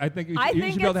 I think you, I you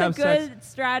think should be able it's to have a good sex.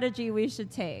 strategy we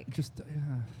should take. Just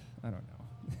I don't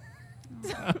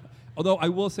know. Although I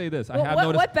will say this, Well, I have what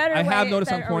noticed. better I have way noticed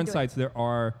that on are we porn doing? sites there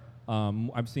are.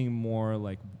 I'm seeing more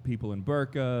like people in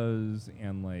burqas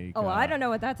and like. Oh, well, I don't know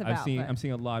what that's about. I'm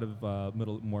seeing a lot of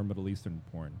more Middle Eastern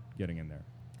porn getting in there.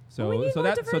 So Well, we need more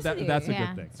that's diversity. a Yeah,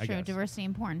 good thing. it's I true. guess. Diversity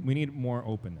in porn. We need more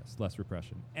openness, less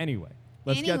repression. Anyway,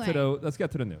 let's get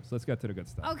to the news. Let's get to the good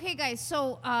stuff. Okay, guys.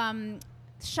 So,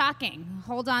 shocking.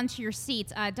 Hold on to your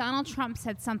seats. Donald Trump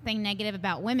said something negative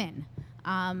about women.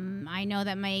 I know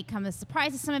that may come as a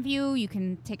surprise to some of you. You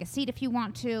can take a seat if you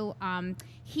want to.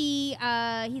 He's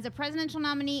a presidential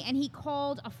nominee, and he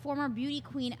called a former beauty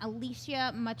queen,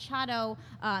 Alicia Machado,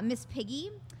 Miss Piggy,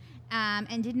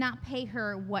 and did not pay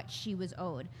her what she was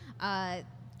owed.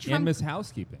 And Miss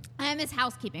Housekeeping. And Miss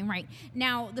Housekeeping, right.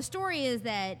 Now, the story is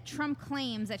that Trump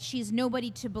claims that she's nobody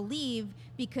to believe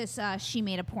because she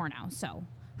made a porno. So,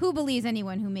 who believes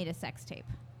anyone who made a sex tape?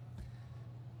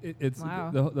 It's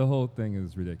Wow. the whole thing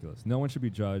is ridiculous. No one should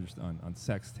be judged on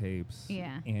sex tapes.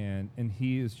 Yeah. And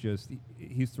he is just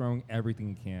he's throwing everything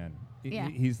he can. Yeah.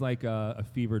 He's like a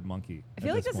fevered monkey. I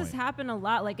feel like this has happened a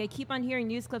lot. Like I keep on hearing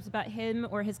news clips about him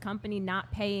or his company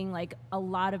not paying like a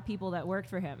lot of people that worked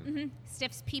for him. Mm-hmm.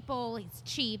 Stiffs people. He's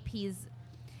cheap.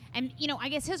 And I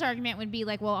guess his argument would be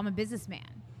like, well, I'm a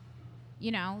businessman.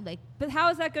 You know, like. But how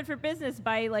is that good for business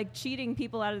by like cheating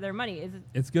people out of their money? Is it?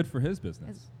 It's good for his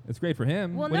business. It's great for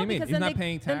him. Well, what no, do you mean? because He's then not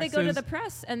paying taxes. then they go to the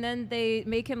press and then they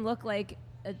make him look like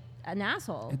an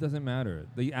asshole. It doesn't matter.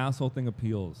 The asshole thing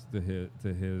appeals to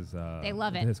his They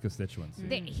love it. his constituency.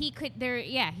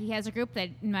 He has a group that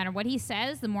no matter what he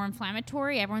says, the more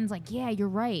inflammatory, everyone's like, yeah, you're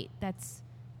right.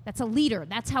 That's a leader.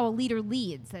 That's how a leader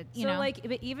leads. That you know. Like,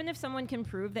 but even if someone can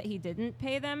prove that he didn't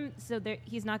pay them, so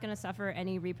he's not going to suffer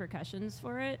any repercussions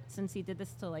for it, since he did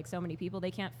this to like so many people. They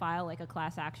can't file like a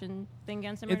class action thing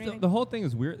against him or anything. The whole thing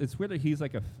is weird. It's weird that he's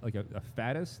like a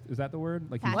fattest. Is that the word?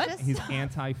 Like he's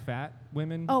anti-fat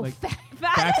women. Oh, like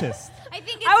fattest. I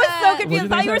think it's I was so What confused. did I they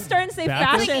thought you were say? starting to say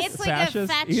Fascist? fascist. It's like a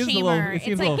fat He is a little- shamer. it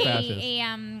seems It's a like little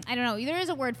fascist. I don't know. There is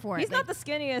a word for it. He's not the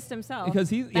skinniest himself. Because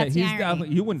he's That's the irony.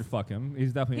 definitely, you wouldn't fuck him.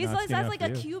 He's definitely not That's skinny like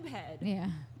enough a for you. cube head. Yeah.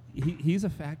 He's a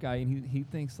fat guy and he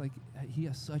thinks like he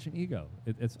has such an ego.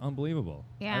 It's unbelievable.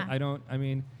 Yeah.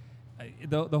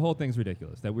 The whole thing's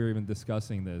ridiculous that we're even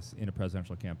discussing this in a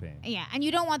presidential campaign. Yeah, and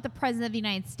you don't want the president of the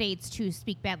United States to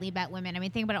speak badly about women. I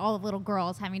mean, think about all the little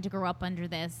girls having to grow up under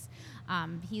this.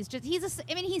 He's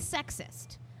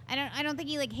sexist. I don't think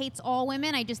he like hates all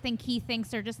women. I just think he thinks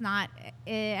they're just not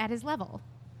at his level.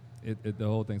 The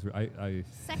whole thing's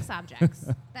Sex objects.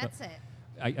 That's it.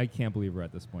 I can't believe we're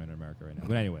at this point in America right now.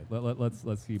 But anyway,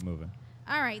 let's keep moving.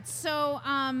 All right, so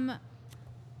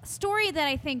story that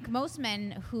I think most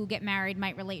men who get married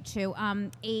might relate to.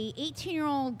 A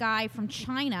 18-year-old guy from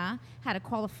China had to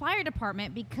call the fire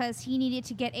department because he needed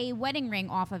to get a wedding ring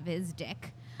off of his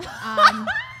dick.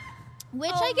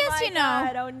 Which I guess you know.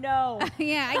 God, oh no.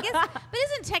 Yeah, I guess. But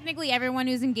isn't technically everyone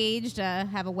who's engaged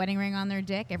have a wedding ring on their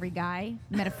dick? Every guy,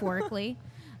 metaphorically.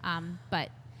 But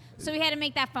so he had to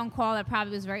make that phone call. That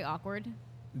probably was very awkward.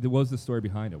 What was the story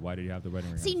behind it? Why did he have the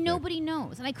wedding ring? See, on his nobody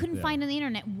knows, and I couldn't find on the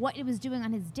internet what it was doing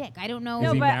on his dick. I don't know. Is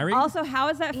No, he but married? also, how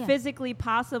is that Yeah. physically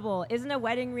possible? Isn't a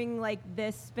wedding ring like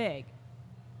this big?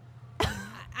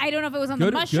 I don't know if it was on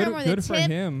the mushroom or the good tip. for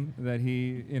him that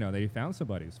he found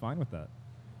somebody who's fine with that.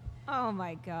 Oh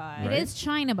my God. Right. It is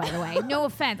China, by the way. No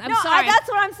offense. I'm no, sorry. that's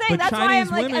what I'm saying. But That's why I'm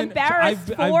Chinese like women,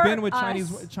 embarrassed I've been with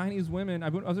us. Chinese women. I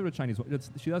was with Chinese.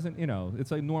 She doesn't,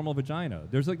 it's like normal vagina.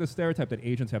 There's like the stereotype that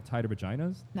Asians have tighter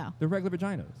vaginas. No. They're regular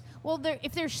vaginas. Well,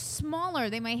 if they're smaller,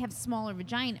 they might have smaller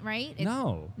vagina, right?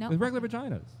 No, they're regular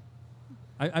vaginas.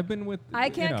 I've been with. I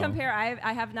can't compare.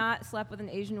 I have not slept with an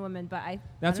Asian woman, but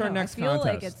That's I our don't know, next I feel contest.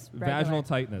 like it's Vaginal regular.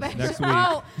 tightness next week.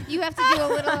 Oh, you have to do a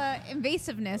little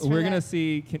invasiveness. We're for gonna that.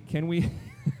 see. Can we?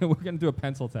 We're gonna do a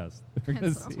pencil test. We're gonna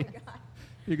Pencil. see.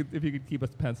 If you could keep a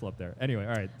pencil up there. Anyway,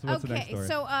 all right. So what's the next story?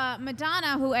 So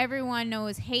Madonna, who everyone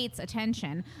knows hates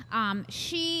attention,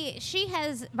 she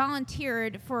has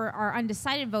volunteered for our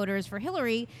undecided voters for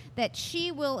Hillary that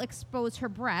she will expose her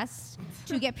breasts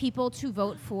to get people to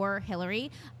vote for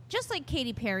Hillary, just like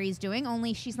Katy Perry's doing.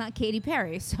 Only she's not Katy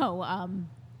Perry, so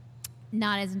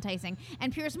not as enticing.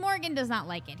 And Piers Morgan does not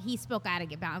like it. He spoke out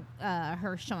about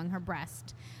her showing her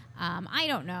breast. I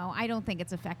don't know. I don't think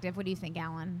it's effective. What do you think,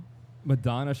 Alan?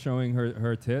 Madonna showing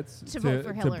her tits To vote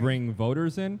for Hillary. to bring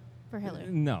voters in. For Hillary.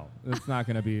 No, it's not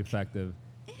going to be effective.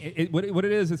 What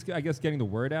it is, I guess, getting the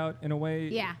word out in a way.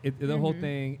 Yeah. The whole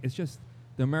thing, it's just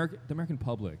the American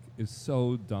public is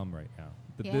so dumb right now.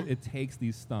 Yeah. It takes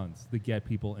these stunts to get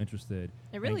people interested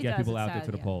It really and get does. people It's out there sad,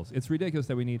 to the yeah. polls. It's ridiculous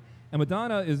that we need. And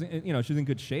Madonna is, she's in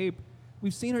good shape.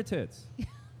 We've seen her tits.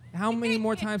 How many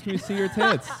more times can we see her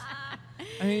tits?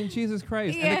 I mean, Jesus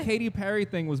Christ. Yeah. And the Katy Perry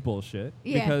thing was bullshit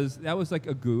Yeah. because that was like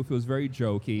a goof. It was very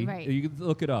jokey. Right. You could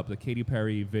look it up, the Katy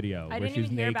Perry video I where didn't she's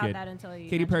even hear naked. about that until you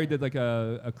Katy Perry mentioned did like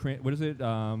a what is it?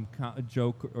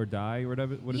 Joke or die or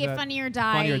whatever. What is Yeah, that? Funny or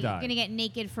Die. Funny or You're Die. going to get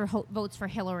naked for votes for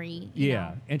Hillary. you Yeah,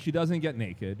 know. and she doesn't get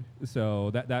naked, so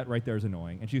that right there is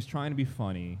annoying. And she's trying to be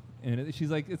funny, and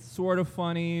she's like, it's sort of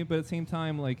funny, but at the same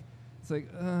time, like, it's like,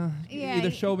 Yeah, either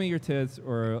show me your tits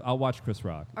or I'll watch Chris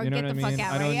Rock. Or You know get what the I mean? fuck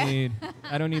out, I don't right? Yeah. need,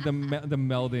 I don't need the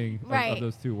melding Right. of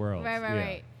those two worlds. Right.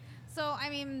 Yeah. So, I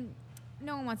mean,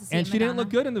 no one wants to see And she didn't Madonna. look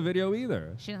good in the video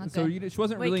either. She didn't look so good. she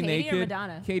wasn't Wait, really Katy or naked.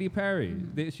 Madonna? Katy Perry.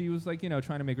 She was like,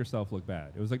 trying to make herself look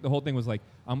bad. It was like the whole thing was like,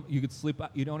 you could slip.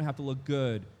 You don't have to look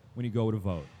good when you go to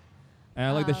vote. And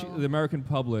I like that Oh. the American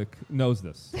public knows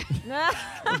this.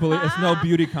 It's no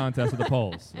beauty contest at the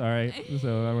polls. All right,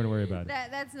 so I wouldn't worry about it.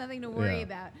 That's nothing to worry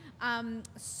Yeah. about.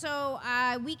 So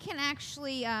we can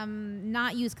actually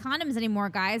not use condoms anymore,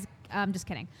 guys. Just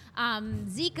kidding.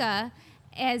 Zika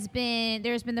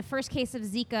there's been the first case of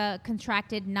Zika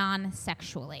contracted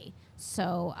non-sexually.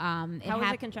 So How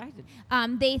was it contracted?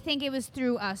 They think it was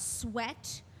through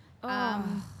sweat.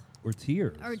 Or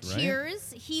tears. or right?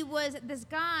 tears. He was this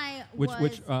guy.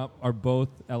 Which are both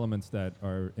elements that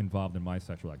are involved in my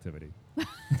sexual activity.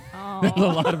 Oh. There's a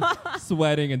lot of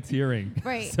sweating and tearing.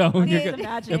 Right. So Okay, you're it's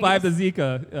imagining if I have the this.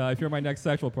 Zika, if you're my next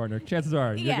sexual partner, chances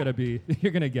are Yeah.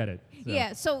 you're gonna get it. So.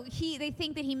 Yeah, so they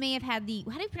think that he may have had the,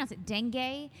 how do you pronounce it,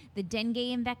 dengue? The dengue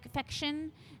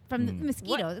infection from the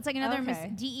mosquitoes. What? It's like another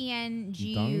Okay.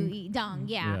 DENGUE, dung,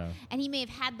 yeah. Yeah. And he may have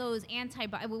had those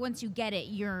antibodies. Well, once you get it,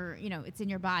 it's in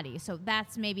your body. So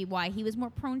that's maybe why he was more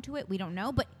prone to it. We don't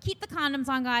know. But keep the condoms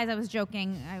on, guys. I was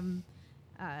joking.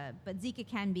 But Zika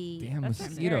can be. Damn That's so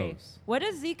scary. mosquitoes. What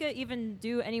does Zika even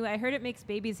do anyway? I heard it makes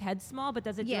babies' heads small, but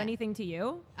does it do Yeah. anything to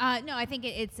you? No, I think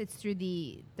it's through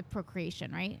the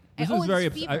procreation, right? This oh, is very.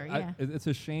 it's fever, yeah. It's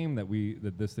a shame that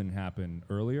this didn't happen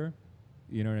earlier.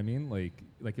 You know what I mean?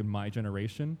 Like in my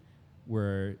generation,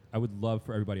 where I would love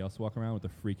for everybody else to walk around with a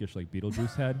freakish like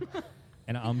Beetlejuice head,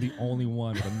 and I'm the only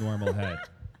one with a normal head.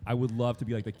 I would love to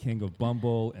be like the king of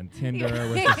Bumble and Tinder,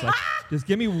 where it's just like, just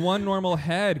give me one normal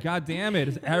head. God damn it!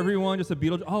 Is everyone just a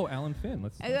Beetlejuice? Oh, Alan Finn.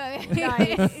 Let's. Nice.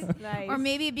 Nice. Or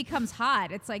maybe it becomes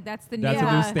hot. It's like that's the That's new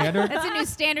a new standard. That's a new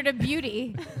standard of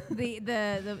beauty.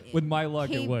 the With my luck,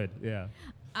 it cape- would. Yeah.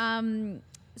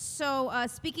 So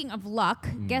speaking of luck,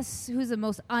 guess who's the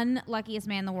most unluckiest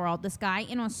man in the world? This guy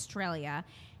in Australia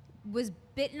was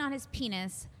bitten on his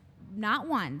penis not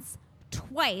once,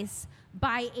 twice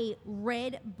by a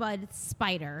red bud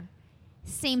spider.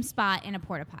 Same spot in a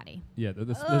porta potty. Yeah.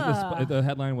 The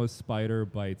headline was "Spider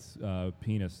bites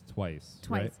penis twice."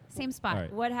 Twice. Right? Same spot. All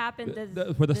right. What happened? For the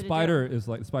did it do? spider is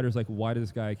like the spider's like, why does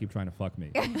this guy keep trying to fuck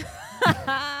me?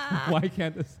 Why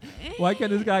can't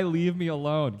this guy leave me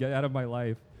alone? Get out of my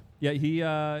life.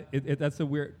 Yeah, that's a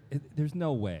weird. There's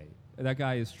no way that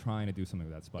guy is trying to do something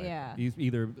with that spider. Yeah. He's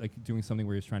either like doing something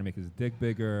where he's trying to make his dick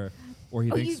bigger, or he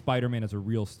thinks Spider-Man is a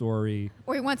real story.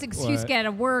 Or he wants an excuse Or- to get out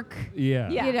of work. Yeah.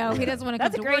 Yeah. You know, he doesn't want to come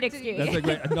That's to a great work. excuse. That's a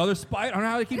great another spider. I don't know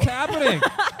how it keeps happening.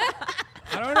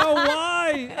 I don't know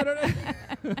why. I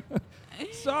don't know.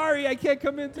 Sorry, I can't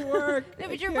come into work. No, I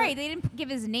but you're can't. right. They didn't give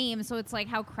his name, so it's like,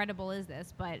 how credible is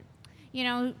this? But,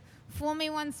 fool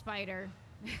me one spider.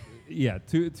 Yeah,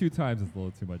 two times is a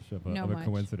little too much of No a much.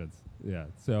 coincidence. Yeah,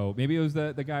 so maybe it was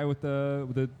the guy with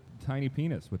the tiny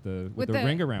penis with the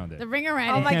ring around it. The ring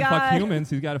around Oh it. my He can't God. fuck humans.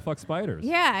 He's got to fuck spiders.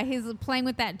 Yeah, he's playing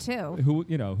with that too.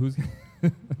 Who's?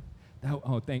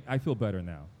 I feel better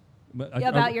now. But Yeah,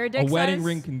 about your dick A wedding size?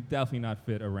 ring can definitely not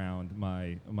fit around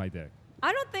my dick.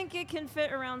 I don't think it can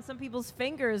fit around some people's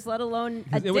fingers, let alone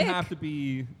a It dick. would have to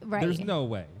be. Right. There's no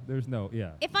way. There's no.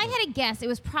 Yeah. If I had to guess, it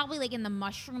was probably like in the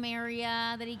mushroom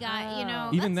area that he got, Oh.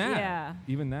 Even that's- that. yeah.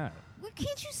 Even that. Well,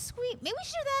 can't you squeeze? Maybe we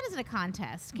should do that as a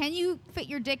contest. Can you fit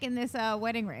your dick in this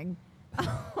wedding ring?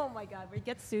 Oh my God, we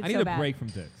get sued I need so a bad. break from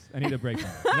dicks. I need a break from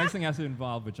it. The next thing has to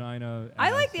involve vagina. I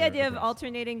ass, like the or idea of breast.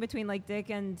 alternating between like dick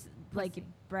and like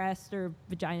breast or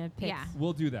vagina pics. Yeah.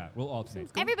 We'll do that. We'll alternate.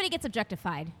 Everybody gets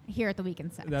objectified here at the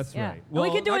Weekend Sex. That's Yeah. right. And we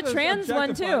could do not a just trans one,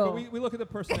 objectify, but too. We look at the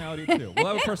personality too. We'll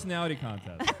have a personality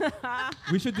contest.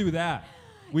 We should do that.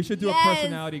 We should do a Yes.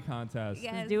 personality contest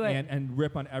Yes. Do it. and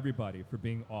rip on everybody for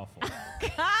being awful.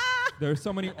 There are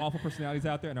so many awful personalities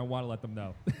out there, and I want to let them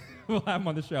know. We'll have them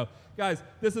on the show. Guys,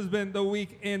 this has been the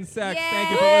Week in Sex.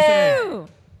 Thank you for listening. Woo!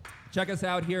 Check us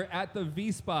out here at the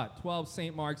V Spot, 12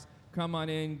 St. Mark's. Come on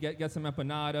in, get some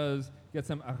empanadas, get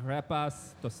some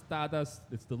arepas, tostadas.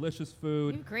 It's delicious You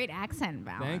food. have a great accent,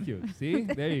 Val. Thank you. See?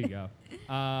 There you go.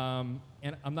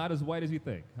 And I'm not as white as you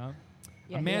think, huh?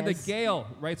 Yeah, he Amanda is. Gale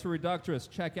writes for Reductress.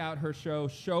 Check out her show,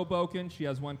 Showboken. She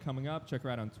has one coming up. Check her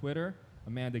out on Twitter.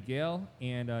 Amanda Gale.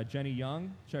 And Jenny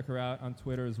Young. Check her out on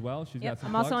Twitter as well. She's got Yep, some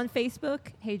I'm also plugs. on Facebook.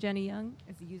 Hey Jenny Young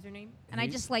is the username. And I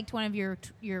just liked one of your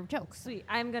jokes. Sweet.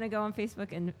 I'm gonna go on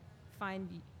Facebook and find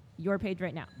your page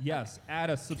right now. Yes,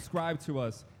 add us, subscribe to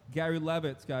us. Gary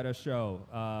Levitt's got a show,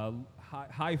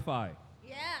 Hi-Fi,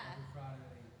 Yeah.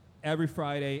 every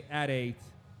Friday at 8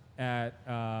 at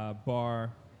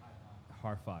bar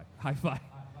Hi-Fi. Hi-Fi.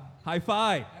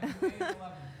 Hi-Fi.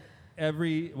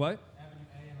 Every, what?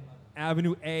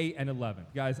 Avenue A and 11.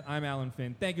 Guys, I'm Alan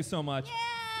Finn. Thank you so much.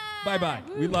 Yeah. Bye-bye.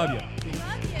 We love you.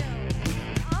 Love you.